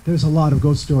honestly, there's a lot of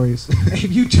ghost stories.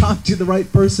 If you talk to the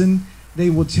right person, they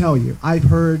will tell you. I've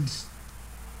heard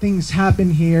things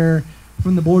happen here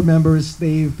from the board members.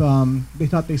 They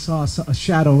thought they saw a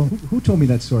shadow. Who told me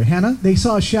that story? Hannah? They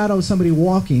saw a shadow of somebody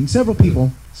walking. Several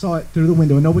people saw it through the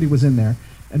window, and nobody was in there.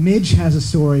 And Midge has a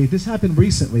story. This happened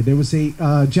recently. There was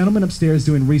a gentleman upstairs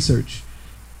doing research,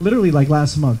 literally like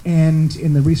last month, and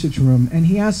in the research room, and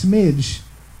he asked Midge,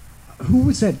 who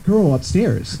was that girl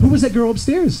upstairs? Who was that girl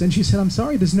upstairs? And she said, I'm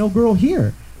sorry, there's no girl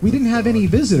here. We didn't have any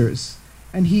visitors.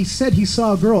 And he said he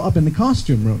saw a girl up in the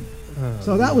costume room.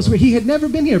 So that was where he had never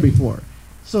been here before.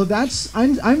 So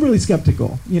I'm really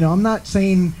skeptical. I'm not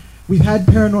saying we've had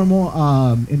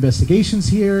paranormal investigations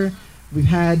here. We've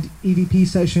had EVP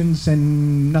sessions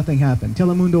and nothing happened.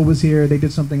 Telemundo was here. They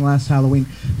did something last Halloween.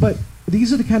 But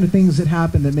these are the kind of things that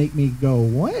happen that make me go,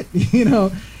 what?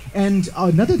 And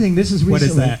another thing, this is recently. What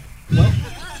is that?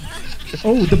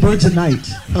 Oh, the birds at night.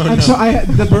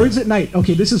 The birds at night.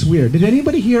 Okay, this is weird. Did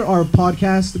anybody hear our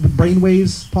podcast, the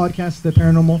Brainwaves podcast, The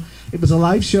Paranormal? It was a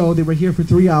live show. They were here for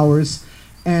 3 hours,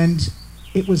 and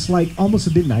it was like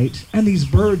almost midnight, and these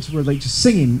birds were like just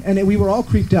singing, and we were all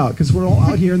creeped out because we're all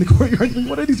out here in the courtyard. Like,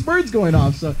 what are these birds going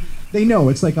off? So they know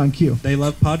it's like on cue. They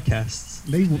love podcasts.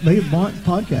 They want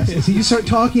podcasts. So you start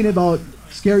talking about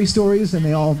scary stories, and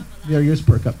their ears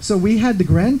perk up. So we had the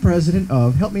grand president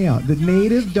of, help me out, the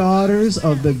Native Daughters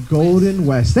of the Golden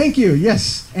West. Thank you,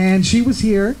 yes. And she was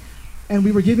here, and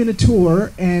we were giving a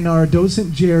tour, and our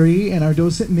docent Jerry and our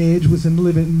docent Midge was in the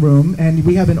living room, and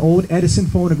we have an old Edison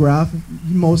phonograph.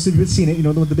 Most of you have seen it,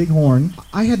 with the big horn.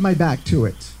 I had my back to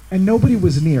it, and nobody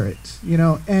was near it,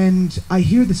 and I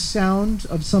hear the sound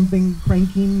of something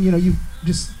cranking, you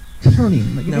just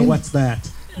turning. Like, now, what's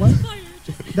that? What?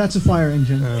 That's a fire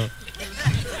engine. Oh.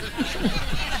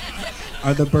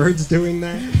 Are the birds doing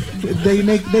that? They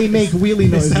make wheelie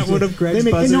noises. Is that one of Greg's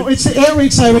buzzers? No, it's the air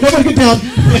raid siren. Nobody get down.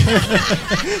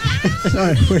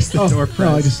 Sorry. Where's the door prize?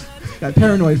 No, I just got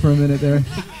paranoid for a minute there.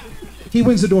 He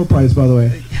wins the door prize, by the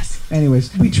way. Yes.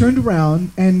 Anyways, we turned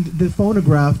around, and the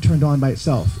phonograph turned on by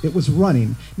itself. It was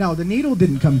running. Now, the needle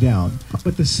didn't come down,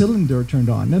 but the cylinder turned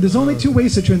on. Now, there's only two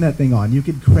ways to turn that thing on. You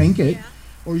could crank it,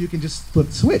 or you can just flip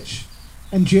the switch.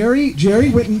 And Jerry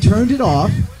went and turned it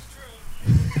off.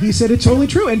 He said it's totally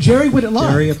true, and Jerry wouldn't lie.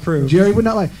 Jerry approved. Jerry would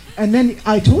not lie. And then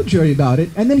I told Jerry about it,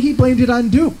 and then he blamed it on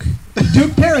Duke.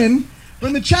 Duke Perrin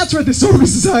from the Chatsworth Historical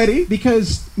Society,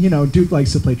 because, Duke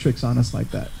likes to play tricks on us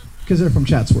like that, because they're from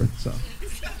Chatsworth, so.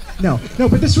 No,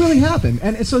 but this really happened.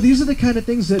 And so these are the kind of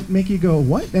things that make you go,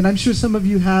 what? And I'm sure some of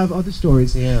you have other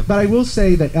stories. Yeah. But I will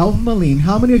say that Elva Moline,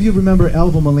 how many of you remember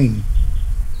Elva Moline?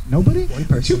 Nobody? One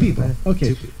person. Two people. Okay.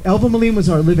 2 people. Elva Moline was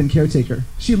our live-in caretaker.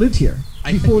 She lived here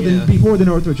before the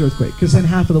Northridge earthquake, because then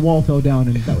half of the wall fell down,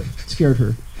 and that scared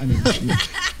her. I mean,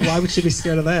 why would she be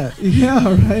scared of that? Yeah,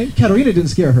 right. Katerina didn't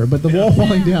scare her, but the wall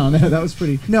falling down, that was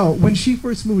pretty. No, when she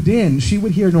first moved in, she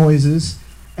would hear noises,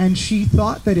 and she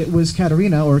thought that it was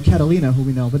Katerina or Catalina, who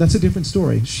we know, but that's a different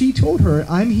story. She told her,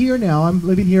 "I'm here now. I'm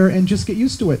living here, and just get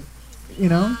used to it."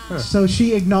 Huh. So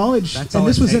she acknowledged, and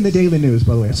this was in the Daily News,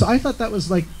 by the way. So I thought that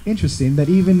was interesting that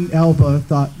even Elva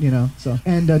thought, so.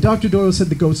 And Dr. Doyle said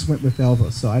the ghosts went with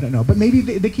Elva, so I don't know. But maybe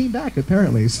they came back,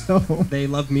 apparently, so. They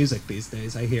love music these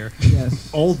days, I hear. Yes.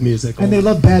 Old music. And they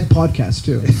love bad podcasts,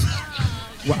 too.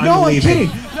 Well, I'm leaving. kidding.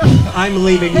 I'm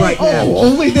leaving right now.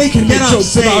 Only they can Get get on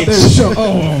jokes about their stage.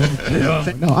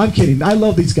 show. No, I'm kidding. I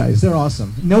love these guys. They're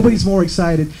awesome. Nobody's more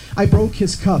excited. I broke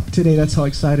his cup today. That's how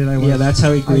excited I was. Yeah, that's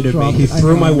how he greeted me. He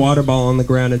threw my water ball on the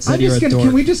ground and said, "You're a dork."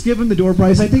 Can we just give him the door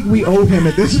prize? I think we owe him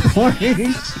at this point.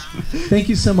 Thank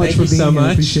you so much for being here.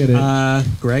 I appreciate it.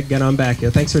 Greg, get on back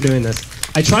here. Thanks for doing this.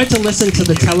 I tried to listen to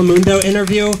the Telemundo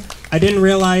interview. I didn't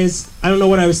realize, I don't know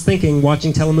what I was thinking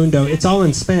watching Telemundo. It's all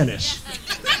in Spanish.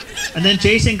 And then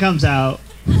Jason comes out.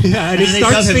 Yeah, and he they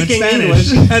starts dub him in speaking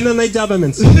Spanish. English, and then they dub him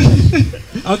in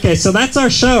Spanish. Okay, so that's our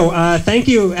show. Thank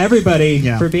you, everybody,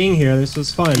 for being here. This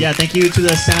was fun. Yeah, thank you to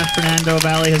the San Fernando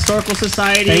Valley Historical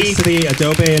Society. Thanks to the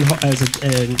Adobe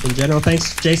in general.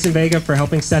 Thanks, Jason Vega, for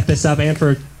helping set this up and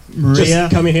for Maria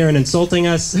just coming here and insulting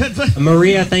us.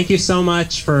 Maria, thank you so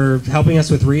much for helping us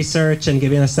with research and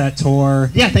giving us that tour.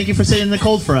 Yeah, thank you for sitting in the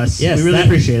cold for us. Yes, we really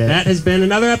appreciate it. That has been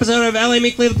another episode of LA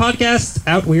Meekly, the podcast,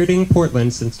 out weirding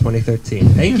Portland since 2013.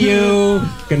 Thank you.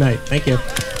 Good night. Thank you.